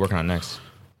 What are you working on next?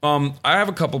 I have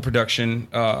a couple production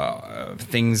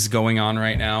things going on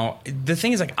right now. The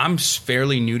thing is, like, I'm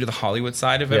fairly new to the Hollywood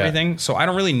side of everything, so I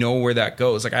don't really know where that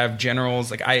goes. Like, I have generals.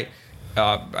 Like,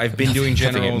 I've been doing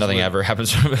generals. Nothing ever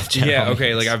happens from a general. Yeah,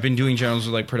 okay. Like, I've been doing generals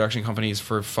with like production companies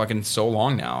for fucking so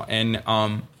long now, and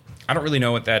I don't really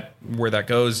know where that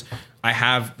goes. I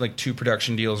have like 2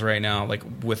 production deals right now, like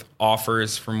with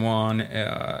offers from one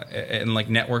and like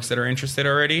networks that are interested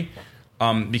already.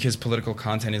 Because political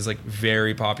content is like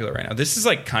very popular right now. This is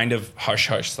like kind of hush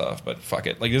hush stuff, but fuck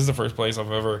it. Like, this is the first place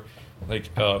I've ever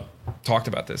like talked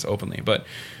about this openly. But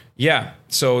yeah,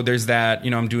 so there's that.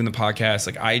 You know, I'm doing the podcast.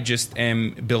 Like, I just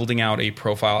am building out a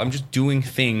profile. I'm just doing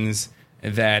things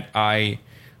that I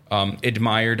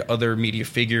admired other media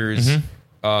figures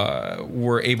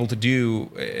were able to do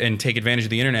and take advantage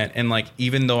of the internet. And like,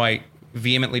 even though I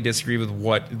vehemently disagree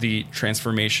with the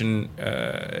transformation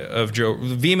of Joe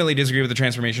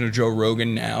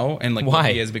Rogan now and like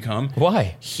what he has become.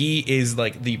 Why? He is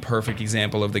like the perfect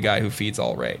example of the guy who feeds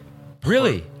all right.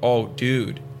 Really? Oh,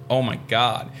 dude. Oh my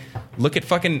God. Look at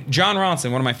fucking John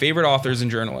Ronson, one of my favorite authors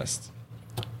and journalists.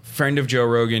 Friend of Joe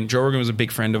Rogan. Joe Rogan was a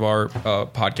big friend of our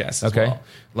podcast as well.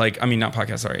 Like, I mean, not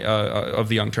podcast, sorry, of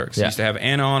the Young Turks. He used to have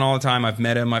Anna on all the time. I've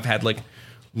met him. I've had like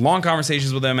long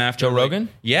conversations with him after. Joe Rogan?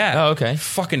 Yeah. Oh, okay.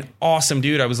 Fucking awesome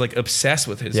dude. I was like obsessed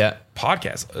with his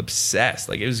podcast. Obsessed.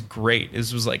 Like, it was great.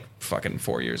 This was like fucking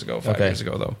 4 years ago, 5 years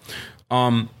ago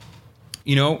though.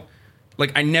 You know,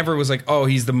 like, I never was like, oh,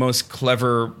 he's the most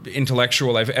clever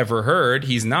intellectual I've ever heard.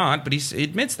 He's not, but he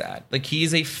admits that. Like,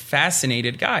 he's a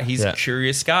fascinated guy. He's a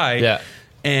curious guy. Yeah.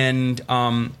 And,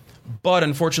 but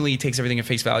unfortunately, he takes everything at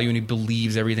face value and he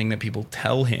believes everything that people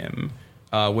tell him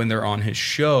when they're on his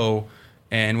show.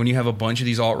 And when you have a bunch of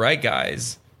these alt-right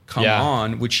guys come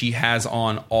on, which he has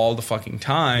on all the fucking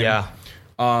time,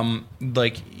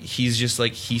 like, he's just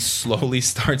like, he slowly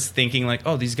starts thinking like,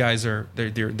 oh, these guys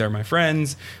they're my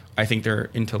friends. I think they're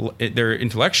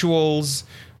intellectuals.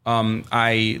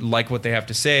 I like what they have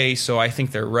to say, so I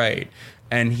think they're right.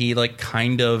 And he like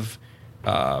kind of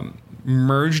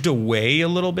merged away a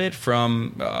little bit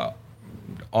from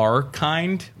our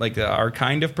kind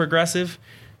of progressive,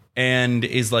 and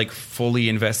is like fully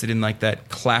invested in like that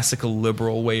classical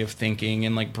liberal way of thinking,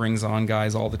 and like brings on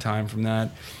guys all the time from that.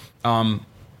 And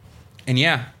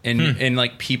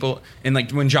like people, and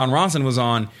like when John Ronson was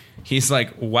on, he's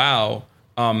like, wow,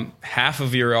 half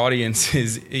of your audience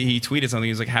he tweeted something.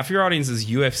 He's like, half of your audience is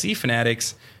UFC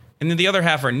fanatics, and then the other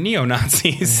half are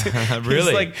neo-Nazis.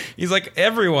 Really? He's like,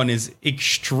 everyone is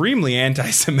extremely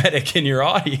anti-Semitic in your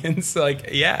audience. Like,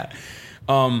 yeah.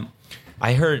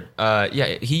 I heard,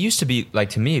 he used to be,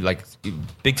 like, to me, like,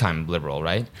 big time liberal,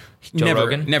 right? Joe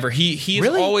Rogan? Never. He's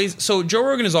really? always, so Joe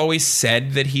Rogan has always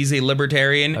said that he's a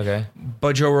libertarian. Okay.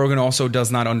 But Joe Rogan also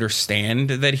does not understand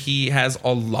that he has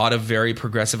a lot of very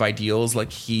progressive ideals.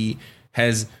 Like, he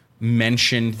has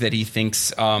mentioned that he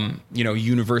thinks,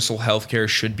 universal healthcare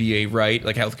should be a right.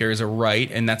 Like, healthcare is a right,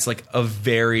 and that's like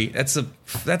that's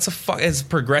as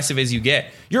progressive as you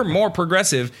get. You're more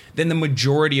progressive than the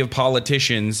majority of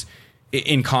politicians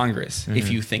in Congress, if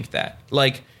you think that.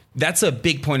 Like, that's a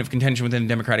big point of contention within the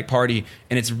Democratic Party,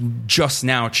 and it's just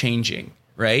now changing,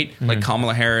 right? Like,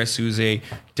 Kamala Harris, who's a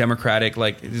Democratic,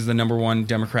 like, is the number one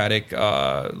Democratic,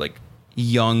 like,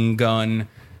 young gun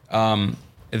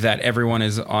that everyone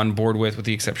is on board with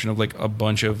the exception of, like, a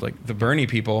bunch of, like, the Bernie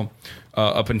people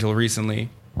up until recently,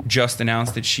 just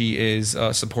announced that she is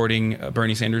supporting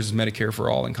Bernie Sanders' Medicare for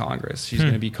All in Congress. She's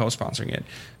going to be co-sponsoring it.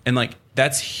 And, like,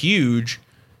 that's huge.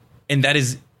 And that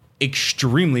is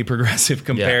extremely progressive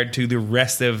compared to the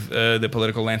rest of the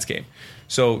political landscape.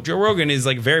 So Joe Rogan is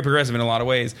like very progressive in a lot of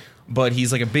ways, but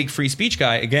he's like a big free speech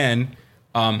guy. Again,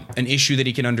 an issue that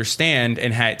he can understand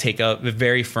and take a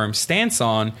very firm stance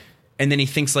on. And then he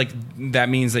thinks like that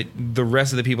means that the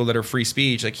rest of the people that are free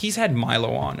speech, like he's had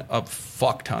Milo on a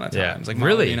fuck ton of times. Like Milo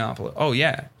really? Yiannopoulos. Oh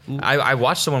yeah. I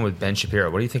watched the one with Ben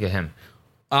Shapiro. What do you think of him?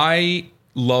 I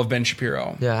love Ben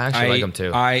Shapiro. Yeah, I actually like him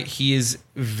too.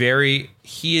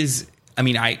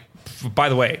 By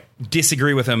the way,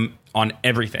 disagree with him on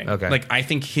everything. Okay. Like, I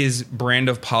think his brand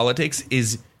of politics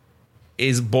is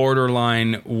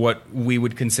borderline what we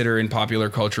would consider in popular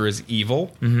culture as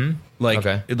evil. Mm-hmm.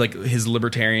 Like his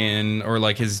libertarian, or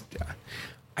like his,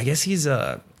 I guess he's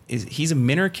a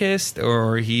minarchist,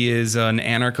 or he is an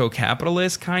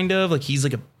anarcho-capitalist kind of. Like, he's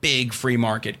like a big free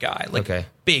market guy.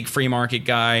 Big free market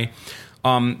guy.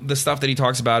 The stuff that he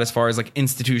talks about as far as like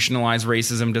institutionalized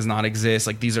racism does not exist.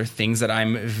 Like, these are things that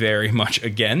I'm very much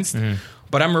against. Mm-hmm.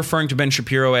 But I'm referring to Ben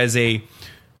Shapiro as a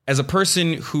as a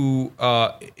person who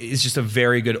is just a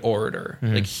very good orator,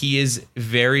 like he is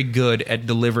very good at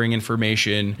delivering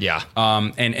information,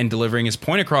 and delivering his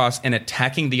point across and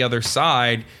attacking the other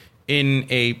side in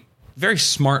a very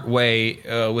smart way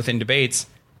within debates.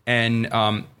 And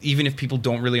even if people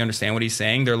don't really understand what he's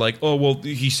saying, they're like, oh, well,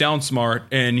 he sounds smart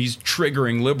and he's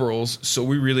triggering liberals, so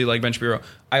we really like Ben Shapiro.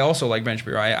 I also like Ben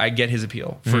Shapiro. I get his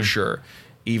appeal for sure,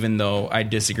 even though I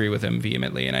disagree with him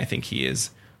vehemently. And I think he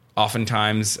is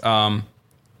oftentimes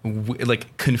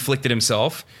like conflicted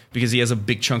himself because he has a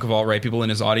big chunk of alt-right people in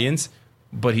his audience,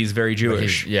 but he's very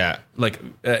Jewish. He's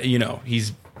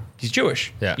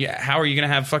Jewish. Yeah. How are you going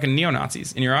to have fucking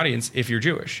neo-Nazis in your audience if you're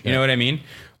Jewish? You know what I mean?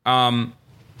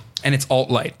 And it's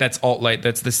alt-light. That's alt-light.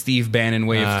 That's the Steve Bannon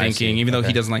way of thinking, even though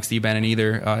he doesn't like Steve Bannon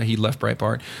either. He left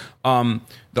Breitbart.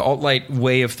 The alt-light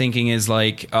way of thinking is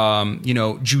like,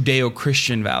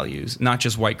 Judeo-Christian values, not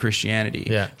just white Christianity.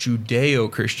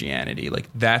 Judeo-Christianity, like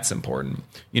that's important.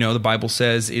 The Bible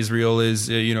says Israel is,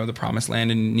 the promised land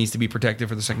and needs to be protected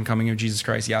for the second coming of Jesus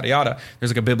Christ, yada, yada.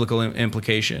 There's like a biblical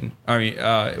implication. Ben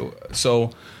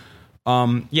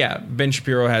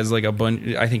Shapiro has like a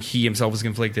bunch. I think he himself is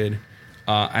conflicted.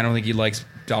 I don't think he likes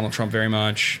Donald Trump very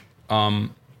much,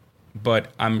 but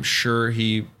I'm sure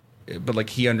he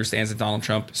understands that Donald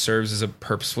Trump serves as a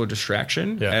purposeful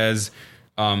distraction as,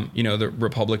 the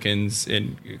Republicans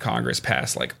in Congress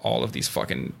pass like all of these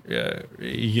fucking,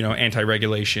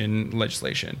 anti-regulation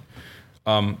legislation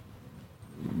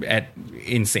at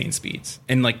insane speeds.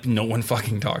 And like no one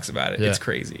fucking talks about it. It's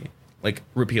crazy. Like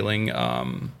repealing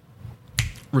Dodd-Frank,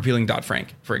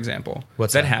 for example.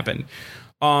 What's that happened?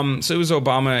 So it was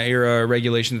Obama era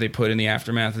regulation that they put in the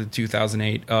aftermath of the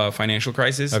 2008 financial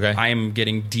crisis. Okay. I am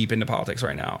getting deep into politics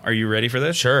right now. Are you ready for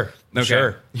this? Sure. Okay.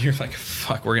 Sure. You're like,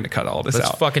 fuck, we're going to cut all this out.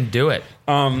 Let's fucking do it.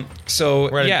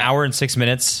 So we're at an hour and 6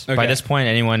 minutes. Okay. By this point,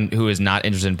 anyone who is not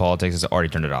interested in politics has already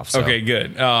turned it off. So. Okay,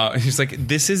 good. He's like,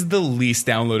 this is the least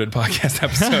downloaded podcast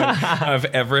episode I've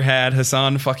ever had.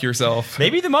 Hasan, fuck yourself.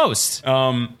 Maybe the most.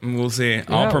 We'll see.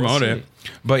 I'll promote it.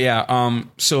 But yeah,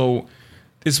 so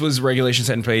this was regulation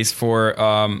set in place for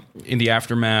in the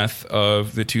aftermath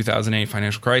of the 2008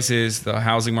 financial crisis. The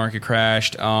housing market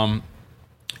crashed, and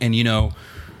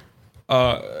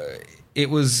it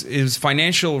was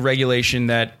financial regulation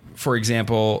that, for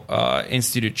example,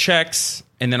 instituted checks,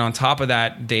 and then on top of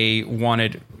that, they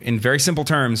wanted, in very simple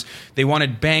terms, they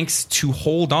wanted banks to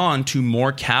hold on to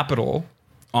more capital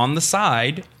on the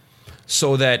side,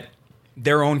 so that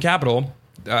their own capital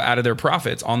out of their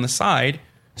profits on the side,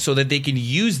 so that they can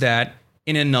use that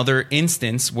in another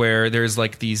instance where there's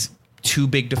like these too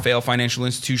big to fail financial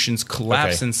institutions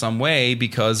collapse in some way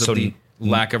because of the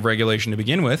lack of regulation to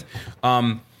begin with,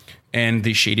 and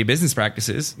the shady business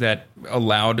practices that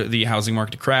allowed the housing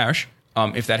market to crash.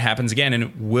 If that happens again, and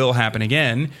it will happen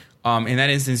again, in that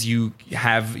instance, you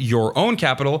have your own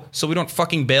capital, so we don't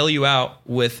fucking bail you out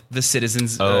with the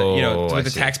citizens, with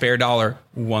the taxpayer dollar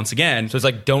once again. So it's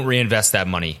like, don't reinvest that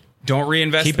money. Don't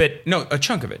reinvest. Keep it. No, a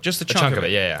chunk of it. Just a chunk of it.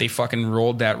 Yeah. They fucking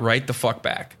rolled that right the fuck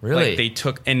back. Really? Like they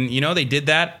took, and they did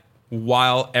that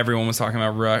while everyone was talking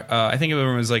about, I think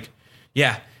everyone was like,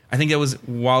 I think that was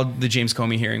while the James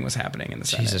Comey hearing was happening in the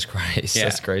Senate. Jesus Christ.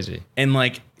 That's crazy. And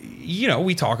like,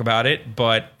 we talk about it,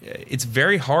 but it's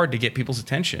very hard to get people's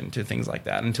attention to things like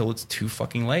that until it's too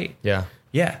fucking late. Yeah.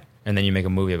 Yeah. And then you make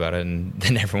a movie about it, and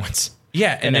then everyone's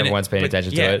and everyone's paying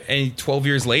attention to it. And 12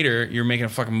 years later, you're making a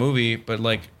fucking movie, but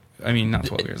like, I mean, not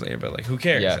 12 years later, but like, who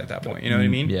cares at that point? You know what I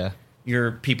mean? Yeah.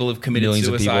 Your people have committed Millions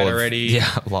suicide of already.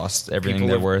 Lost everything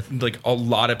they're worth. Like a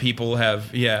lot of people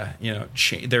have, their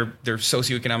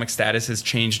socioeconomic status has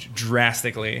changed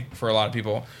drastically for a lot of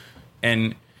people,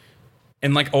 and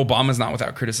like Obama's not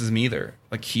without criticism either.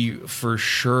 Like he for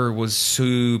sure was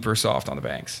super soft on the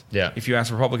banks. Yeah. If you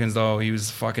ask Republicans though, he was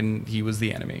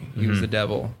the enemy. He was the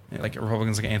devil. Like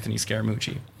Republicans like Anthony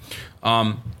Scaramucci.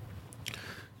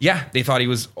 They thought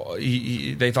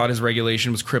they thought his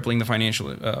regulation was crippling the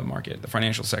financial market, the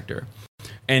financial sector.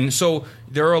 And so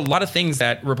there are a lot of things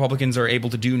that Republicans are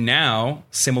able to do now,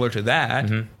 similar to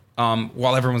that,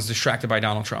 while everyone's distracted by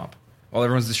Donald Trump. While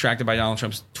everyone's distracted by Donald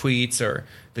Trump's tweets or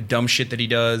the dumb shit that he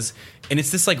does. And it's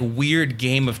this like weird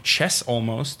game of chess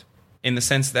almost, in the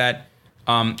sense that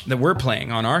that we're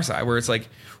playing on our side, where it's like,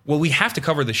 well, we have to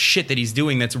cover the shit that he's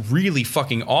doing that's really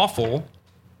fucking awful.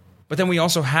 But then we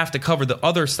also have to cover the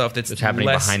other stuff that's happening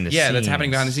behind the scenes. Yeah, that's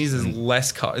happening behind the scenes is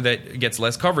that gets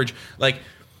less coverage. Like,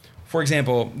 for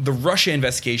example, the Russia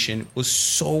investigation was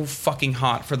so fucking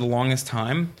hot for the longest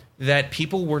time that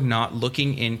people were not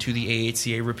looking into the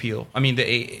AHCA repeal. I mean,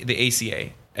 the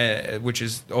ACA, which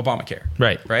is Obamacare.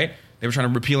 Right. They were trying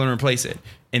to repeal and replace it.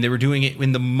 And they were doing it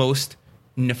in the most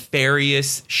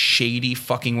nefarious, shady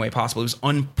fucking way possible. It was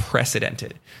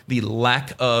unprecedented. The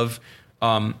lack of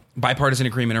bipartisan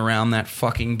agreement around that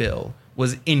fucking bill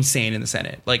was insane in the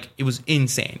Senate. Like, it was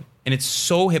insane. And it's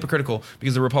so hypocritical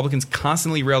because the Republicans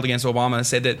constantly railed against Obama and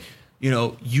said that,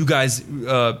 you guys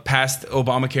passed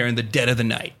Obamacare in the dead of the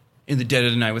night. In the dead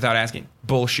of the night without asking.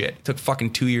 Bullshit. It took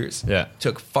fucking 2 years. Yeah. It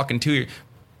took fucking 2 years.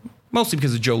 Mostly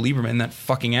because of Joe Lieberman, that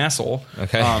fucking asshole.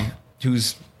 Okay.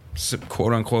 Who's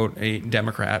quote unquote a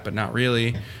Democrat, but not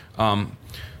really. They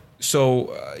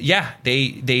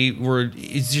were.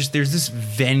 It's just there's this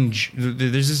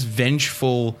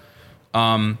vengeful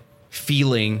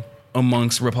feeling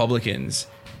amongst Republicans,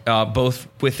 both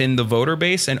within the voter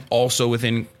base and also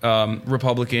within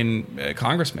Republican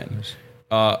congressmen,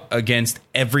 against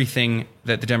everything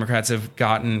that the Democrats have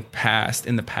gotten passed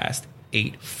in the past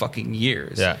 8 fucking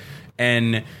years. Yeah.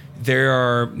 And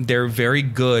they're very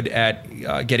good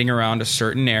at getting around a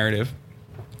certain narrative.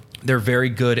 They're very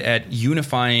good at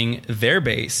unifying their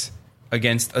base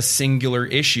against a singular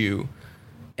issue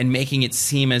and making it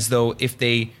seem as though if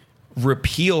they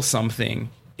repeal something,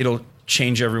 it'll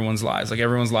change everyone's lives. Like,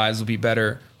 everyone's lives will be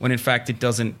better, when in fact it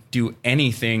doesn't do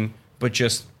anything, but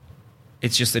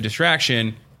it's just a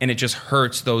distraction, and it just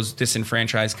hurts those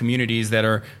disenfranchised communities that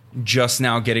are just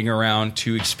now getting around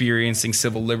to experiencing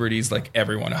civil liberties like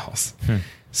everyone else.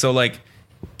 So, like,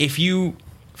 if you,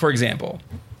 for example,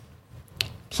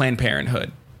 Planned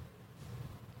Parenthood,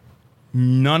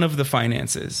 none of the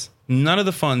finances, none of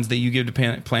the funds that you give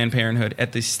to Planned Parenthood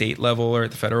at the state level or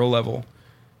at the federal level,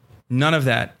 none of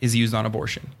that is used on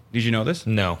abortion. Did you know this?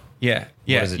 No. Yeah.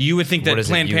 You would think that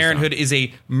Planned Parenthood is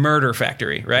a murder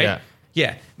factory, right?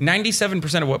 Yeah.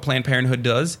 97% of what Planned Parenthood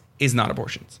does is not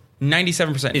abortions.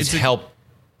 97%. It's help.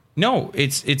 No,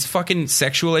 it's fucking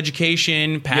sexual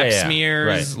education, pap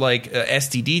smears, like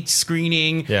STD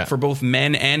screening for both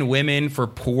men and women, for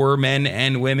poor men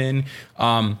and women.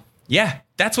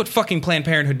 That's what fucking Planned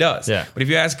Parenthood does. Yeah. But if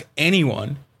you ask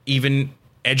anyone, even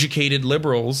educated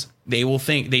liberals, they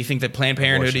think that Planned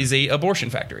Parenthood is a abortion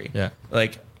factory. Yeah.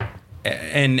 Like,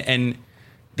 and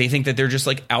they think that they're just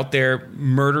like out there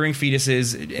murdering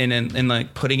fetuses and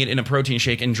like putting it in a protein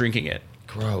shake and drinking it.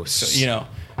 Gross. So,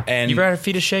 and you ever had a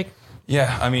fetus shake?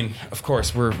 Yeah, I mean, of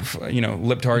course, we're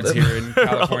libtards here in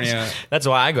California. That's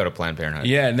why I go to Planned Parenthood.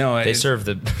 Yeah, no, they serve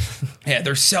the. Yeah,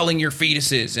 they're selling your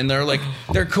fetuses, and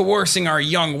they're coercing our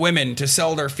young women to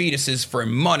sell their fetuses for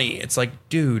money. It's like,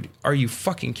 dude, are you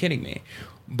fucking kidding me?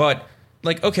 But,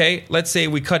 like, okay, let's say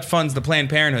we cut funds to Planned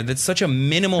Parenthood. That's such a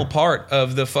minimal part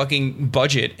of the fucking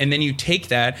budget. And then you take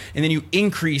that and then you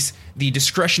increase the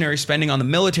discretionary spending on the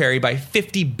military by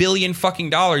 $50 billion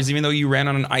fucking dollars, even though you ran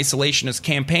on an isolationist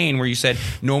campaign where you said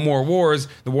no more wars.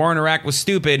 The war in Iraq was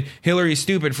stupid. Hillary's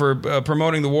stupid for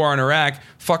promoting the war in Iraq.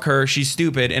 Fuck her. She's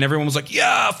stupid. And everyone was like,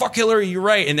 yeah, fuck Hillary. You're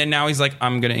right. And then now he's like,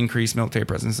 I'm going to increase military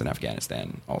presence in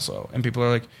Afghanistan also. And people are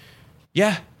like,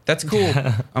 yeah, that's cool.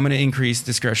 I'm going to increase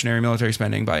discretionary military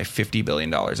spending by $50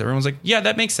 billion. Everyone's like, yeah,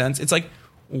 that makes sense. It's like,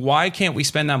 why can't we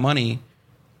spend that money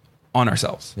on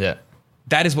ourselves? Yeah.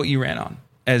 That is what you ran on.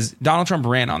 As Donald Trump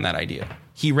ran on that idea.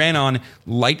 He ran on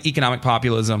light economic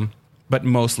populism, but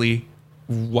mostly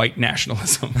white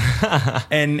nationalism.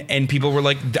 and people were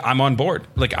like, I'm on board.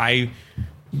 Like,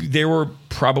 there were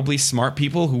probably smart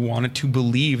people who wanted to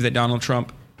believe that Donald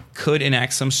Trump could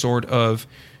enact some sort of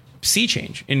sea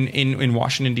change in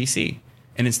Washington, D.C.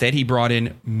 And instead he brought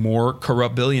in more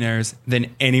corrupt billionaires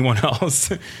than anyone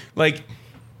else. Like,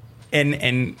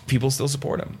 and people still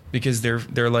support him because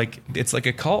they're like, it's like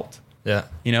a cult. Yeah.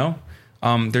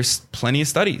 There's plenty of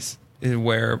studies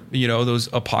where, those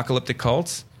apocalyptic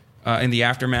cults in the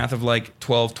aftermath of like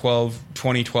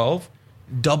 2012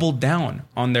 doubled down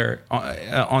on their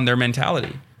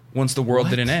mentality. Once the world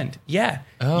didn't end. Yeah.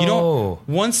 Oh.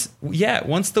 Once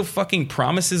the fucking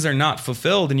promises are not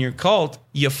fulfilled in your cult,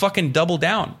 you fucking double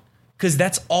down. Because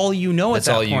that's all you know at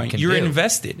that point. You're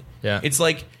invested. Yeah. It's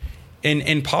like,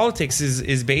 and politics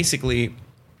is basically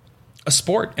a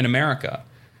sport in America.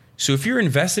 So if you're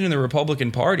invested in the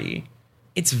Republican Party,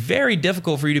 it's very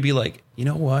difficult for you to be like, you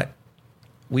know what?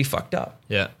 We fucked up.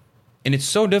 Yeah. And it's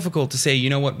so difficult to say, you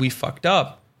know what? We fucked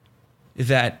up,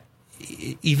 that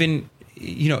even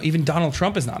Donald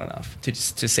Trump is not enough to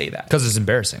say that. Because it's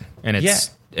embarrassing. And it's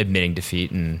admitting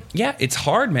defeat. And yeah, it's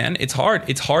hard, man. It's hard.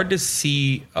 It's hard to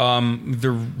see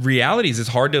the realities. It's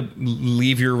hard to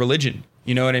leave your religion.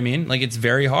 You know what I mean? Like, it's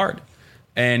very hard.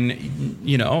 And,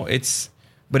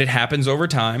 but it happens over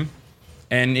time.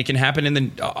 And it can happen in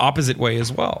the opposite way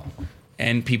as well.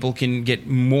 And people can get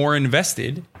more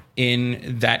invested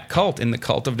in that cult, in the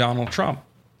cult of Donald Trump,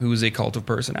 who is a cult of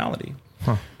personality.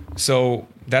 Huh. So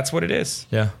that's what it is.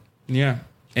 Yeah. Yeah.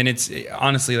 And it's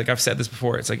honestly, like I've said this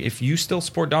before, it's like if you still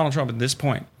support Donald Trump at this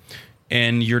point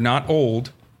and you're not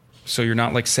old, so you're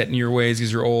not like set in your ways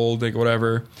because you're old, like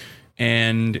whatever,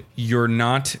 and you're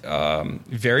not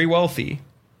very wealthy,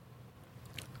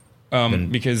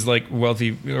 because like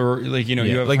wealthy or like, you know,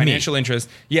 you have like financial interest.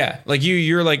 Yeah. Like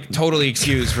you're like totally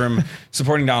excused from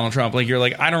supporting Donald Trump. Like you're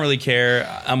like, I don't really care.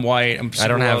 I'm white. I'm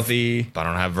super wealthy. I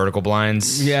don't have vertical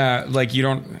blinds. Yeah. Like I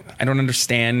don't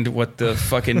understand what the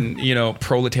fucking, you know,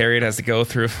 proletariat has to go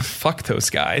through. Fuck those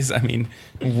guys. I mean,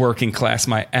 working class,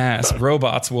 my ass.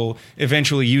 Robots will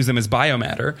eventually use them as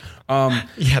biomatter.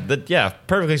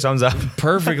 Perfectly sums up.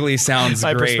 Perfectly sounds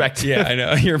my great. Perspective. Yeah, I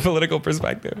know your political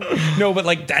perspective. No, but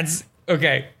like that's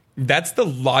okay. That's the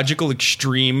logical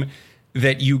extreme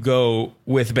that you go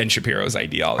with Ben Shapiro's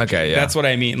ideology. Okay, yeah. That's what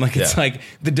I mean. Like it's like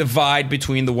the divide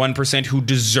between the 1% who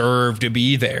deserve to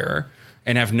be there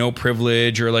and have no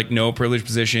privilege or like no privileged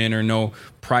position or no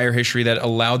prior history that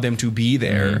allowed them to be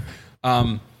there.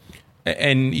 And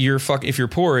if you're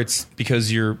poor, it's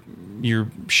because you're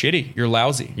shitty. You're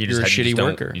lousy. You're a shitty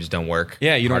worker. You just don't work.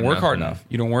 Yeah, you don't work hard enough.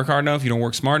 You don't work hard enough. You don't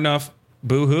work smart enough.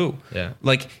 Boo hoo. Yeah.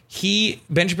 Like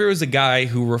Ben Shapiro is the guy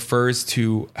who refers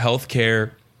to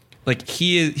healthcare. Like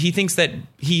he thinks that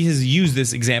he has used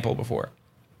this example before.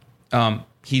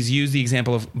 He's used the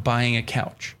example of buying a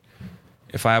couch.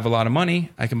 If I have a lot of money,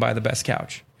 I can buy the best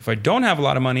couch. If I don't have a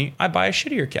lot of money, I buy a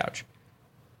shittier couch.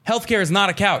 Healthcare is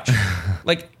not a couch.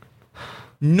 Like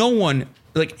no one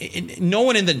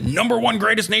in the number one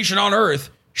greatest nation on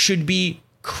earth should be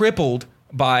crippled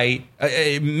by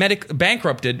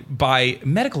bankrupted by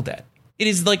medical debt. It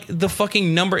is like the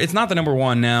fucking number. It's not the number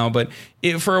one now, but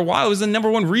for a while it was the number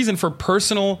one reason for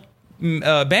personal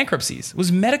bankruptcies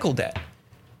was medical debt.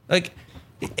 Like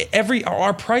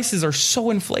our prices are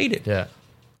so inflated. Yeah.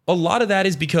 A lot of that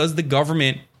is because the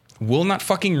government will not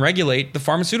fucking regulate the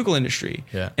pharmaceutical industry.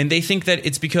 Yeah. And they think that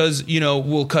it's because, you know,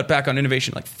 we'll cut back on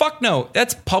innovation. Like, fuck no.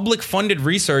 That's public funded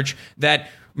research that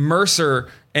Mercer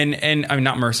and I mean,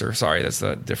 not Mercer, sorry, that's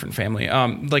a different family.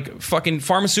 Like fucking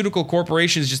pharmaceutical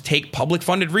corporations just take public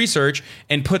funded research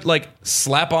and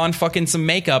slap on fucking some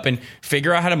makeup and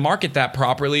figure out how to market that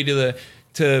properly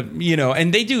to you know,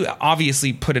 and they do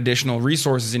obviously put additional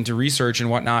resources into research and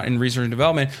whatnot and research and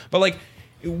development, but like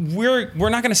we're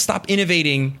not going to stop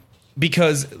innovating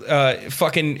because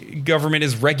fucking government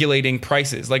is regulating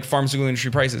prices, like pharmaceutical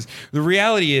industry prices. The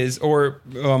reality is, or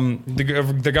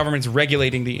the government's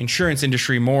regulating the insurance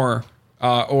industry more,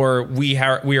 or we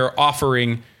are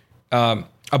offering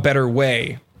a better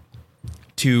way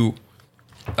to,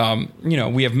 you know,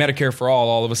 we have Medicare for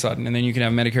all of a sudden, and then you can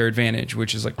have Medicare Advantage,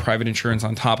 which is like private insurance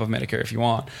on top of Medicare if you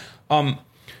want.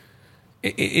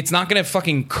 It's not going to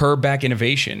fucking curb back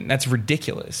innovation. That's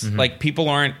ridiculous. Mm-hmm. Like people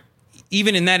aren't,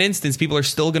 even in that instance, people are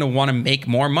still going to want to make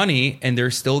more money and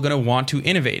they're still going to want to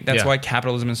innovate. That's why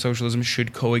capitalism and socialism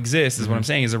should coexist, is what I'm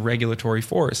saying, is a regulatory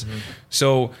force. Mm-hmm.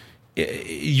 So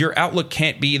your outlook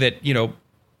can't be that, you know,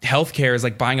 healthcare is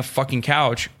like buying a fucking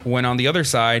couch when on the other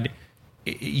side,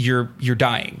 you're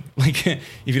dying. Like if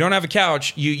you don't have a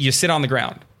couch, you sit on the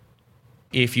ground.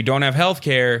 If you don't have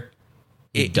healthcare,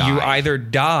 you either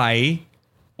die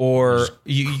or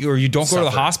you don't go to the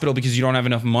hospital because you don't have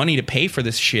enough money to pay for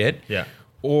this shit. Yeah.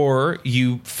 Or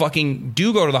you fucking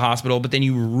do go to the hospital, but then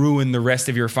you ruin the rest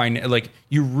of your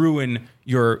you ruin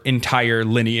your entire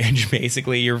lineage,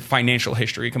 basically your financial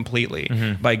history completely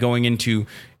by going into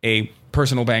a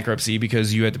personal bankruptcy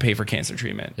because you had to pay for cancer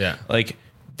treatment. Yeah. Like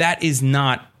that's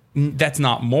not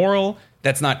moral.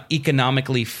 That's not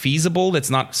economically feasible.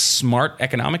 That's not smart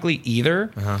economically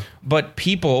either. Uh-huh. But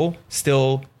people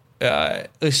still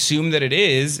assume that it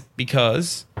is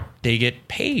because they get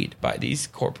paid by these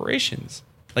corporations.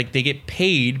 Like they get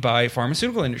paid by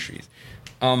pharmaceutical industries.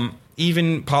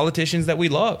 Even politicians that we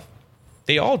love,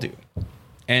 they all do.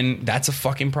 And that's a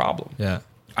fucking problem. Yeah.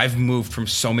 I've moved from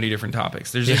so many different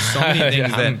topics. There's just so many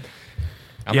things that...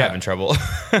 I'm having trouble.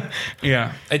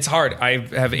 Yeah, it's hard. I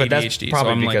have ADHD. That's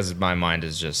probably so because my mind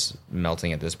is just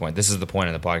melting at this point. This is the point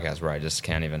in the podcast where I just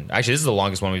can't even... Actually, this is the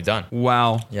longest one we've done.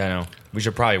 Wow. Yeah, I know. We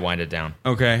should probably wind it down.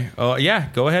 Okay. Yeah,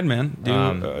 go ahead, man.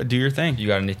 Do your thing. You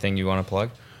got anything you want to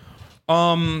plug? Do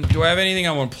I have anything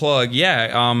I want to plug?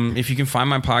 Yeah. If you can find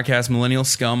my podcast, Millennial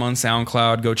Scum, on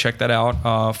SoundCloud, go check that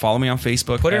out. Follow me on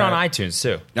Facebook. Put it on iTunes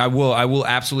too. I will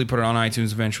absolutely put it on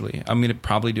iTunes eventually. I'm going to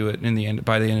probably do it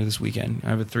by the end of this weekend. I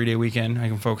have a 3-day weekend. I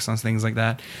can focus on things like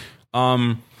that.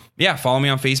 Yeah, follow me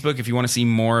on Facebook if you want to see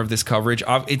more of this coverage.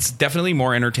 It's definitely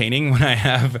more entertaining when I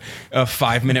have a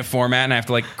 5-minute format and I have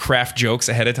to like craft jokes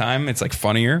ahead of time. It's like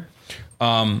funnier.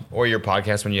 Or your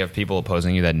podcast when you have people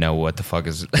opposing you that know what the fuck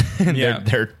is. Yeah.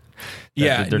 they're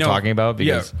that they're talking about?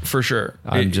 Because for sure.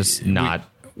 I'm just not.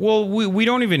 We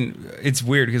don't even. It's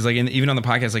weird because like even on the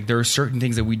podcast, like there are certain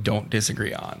things that we don't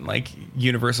disagree on. Like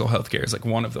universal healthcare is like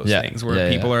one of those things where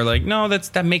people are like, no,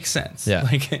 that makes sense. Yeah.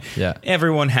 Like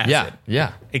everyone has it.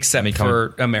 Yeah. Except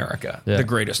for America, the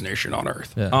greatest nation on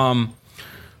earth. Yeah.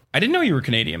 I didn't know you were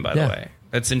Canadian, by the way.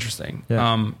 That's interesting.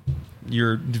 Yeah.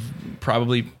 You're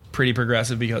probably pretty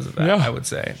progressive because of that. I would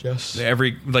say. Yes.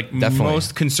 Definitely.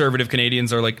 Most conservative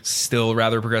Canadians are like still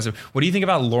rather progressive. What do you think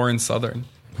about Lauren Southern?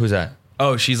 Who's that?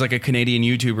 Oh, she's like a Canadian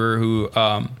YouTuber who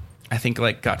I think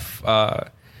like got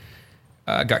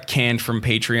canned from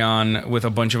Patreon with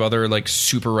a bunch of other like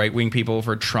super right wing people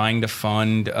for trying to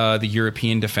fund the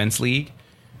European Defense League.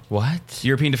 What?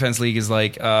 European Defense League is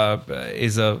like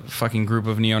is a fucking group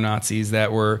of neo-Nazis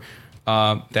that were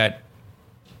that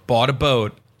bought a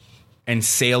boat and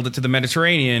sailed it to the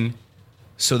Mediterranean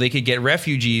so they could get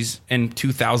refugees, and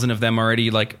 2,000 of them already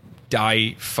like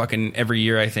die fucking every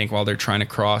year, I think, while they're trying to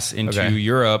cross into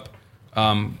Europe,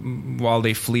 while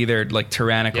they flee their like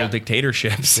tyrannical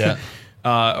dictatorships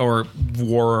or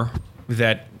war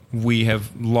that we have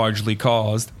largely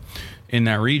caused in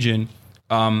that region.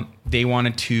 They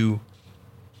wanted to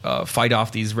fight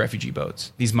off these refugee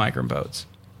boats, these migrant boats.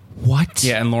 What?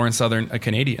 Yeah, and Lauren Southern, a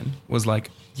Canadian, was like,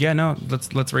 yeah, no,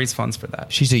 let's raise funds for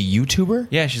that. She's a YouTuber?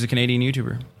 Yeah, she's a Canadian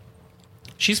YouTuber.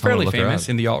 She's fairly famous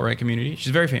in the alt-right community.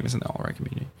 She's very famous in the alt-right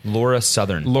community. Lauren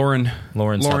Southern. Lauren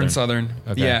Southern.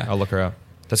 Okay, yeah. I'll look her up.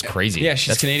 That's crazy. Yeah,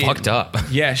 she's Canadian. Fucked up.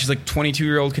 Yeah, she's like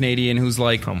 22-year-old Canadian who's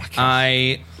like, oh my God.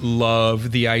 I love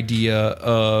the idea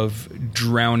of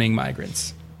drowning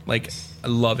migrants. Like, I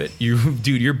love it.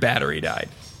 Dude, your battery died.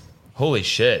 Holy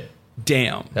shit.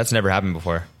 Damn. That's never happened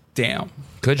before. Damn.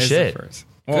 Good shit.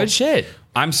 Well, good shit.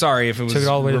 I'm sorry if it was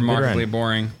remarkably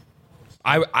boring.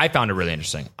 I found it really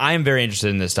interesting. I am very interested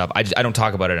in this stuff. I don't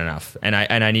talk about it enough, and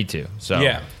I need to.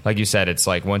 So, like you said, it's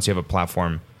like once you have a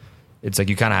platform, it's like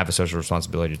you kind of have a social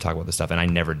responsibility to talk about this stuff, and I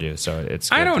never do. So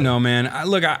it's. I don't know, man.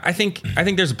 I think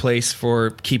there's a place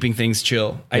for keeping things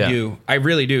chill. I do. I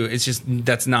really do. It's just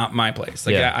that's not my place.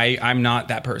 Like I'm not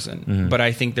that person. Mm-hmm. But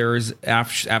I think there is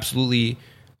absolutely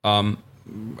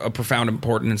a profound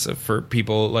importance for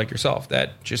people like yourself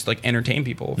that just like entertain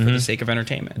people for the sake of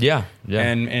entertainment. Yeah.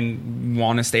 And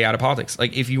want to stay out of politics.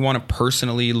 Like if you want to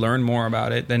personally learn more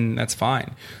about it, then that's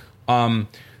fine.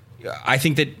 I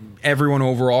think that everyone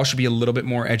overall should be a little bit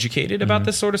more educated about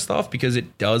this sort of stuff because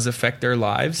it does affect their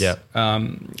lives. Yeah.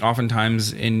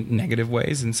 Oftentimes in negative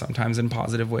ways and sometimes in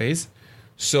positive ways.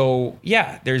 So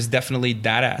yeah, there's definitely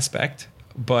that aspect.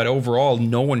 But overall,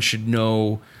 no one should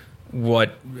know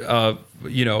what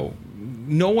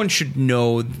no one should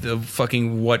know the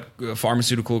fucking what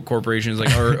pharmaceutical corporations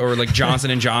like or like Johnson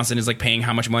and Johnson is like paying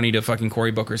how much money to fucking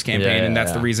Cory Booker's campaign, and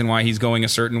that's the reason why he's going a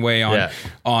certain way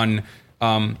on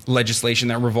legislation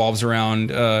that revolves around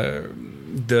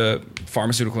the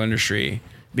pharmaceutical industry,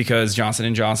 because Johnson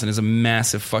and Johnson is a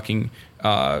massive fucking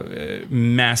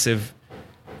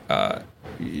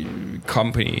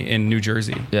company in New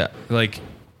Jersey. Yeah, like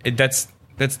that's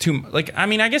too, like, I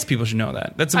mean, I guess people should know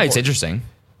that. That's important. It's interesting.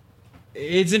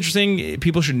 It's interesting.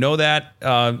 People should know that.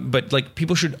 But like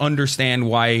people should understand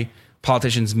why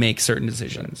politicians make certain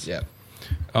decisions. Yeah.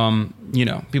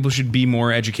 People should be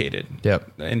more educated.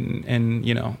 Yep.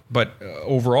 And but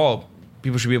overall,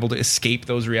 people should be able to escape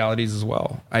those realities as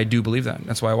well. I do believe that.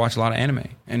 That's why I watch a lot of anime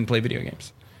and play video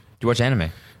games. Do you watch anime?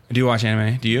 I do watch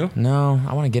anime. Do you? No,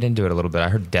 I want to get into it a little bit. I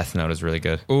heard Death Note is really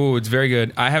good. Oh, it's very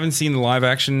good. I haven't seen the live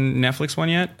action Netflix one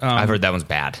yet. I've heard that one's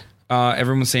bad.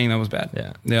 Everyone was saying that was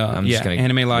bad.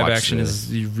 Anime live action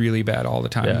is really bad all the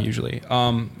time, usually.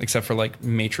 Except for like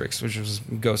Matrix, which was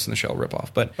Ghost in the Shell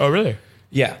ripoff. But oh, really?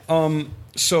 Yeah.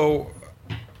 So,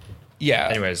 yeah.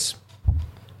 Anyways,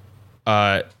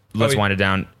 let's wind it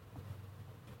down.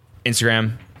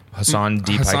 Instagram, Hasan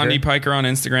D. Piker. Hasan D. Piker on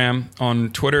Instagram.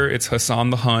 On Twitter, it's Hasan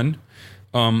the Hun.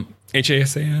 Hasan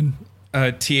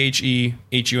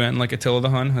THEHUN, like Attila the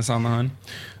Hun, Hasan the Hun.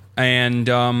 And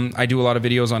I do a lot of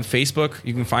videos on Facebook.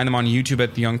 You can find them on YouTube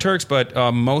at The Young Turks, but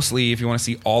mostly if you want to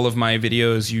see all of my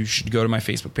videos, you should go to my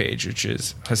Facebook page, which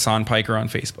is Hasan Piker on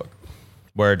Facebook.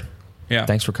 Word. Yeah.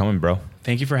 Thanks for coming, bro.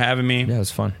 Thank you for having me. Yeah, it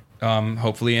was fun.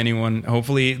 Hopefully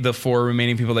the 4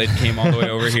 remaining people that came all the way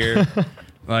over here,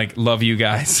 like, love you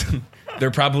guys.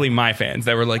 They're probably my fans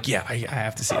that were like, yeah, I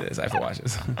have to see this. I have to watch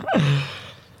this.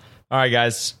 All right,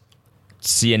 guys.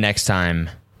 See you next time.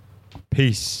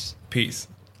 Peace. Peace.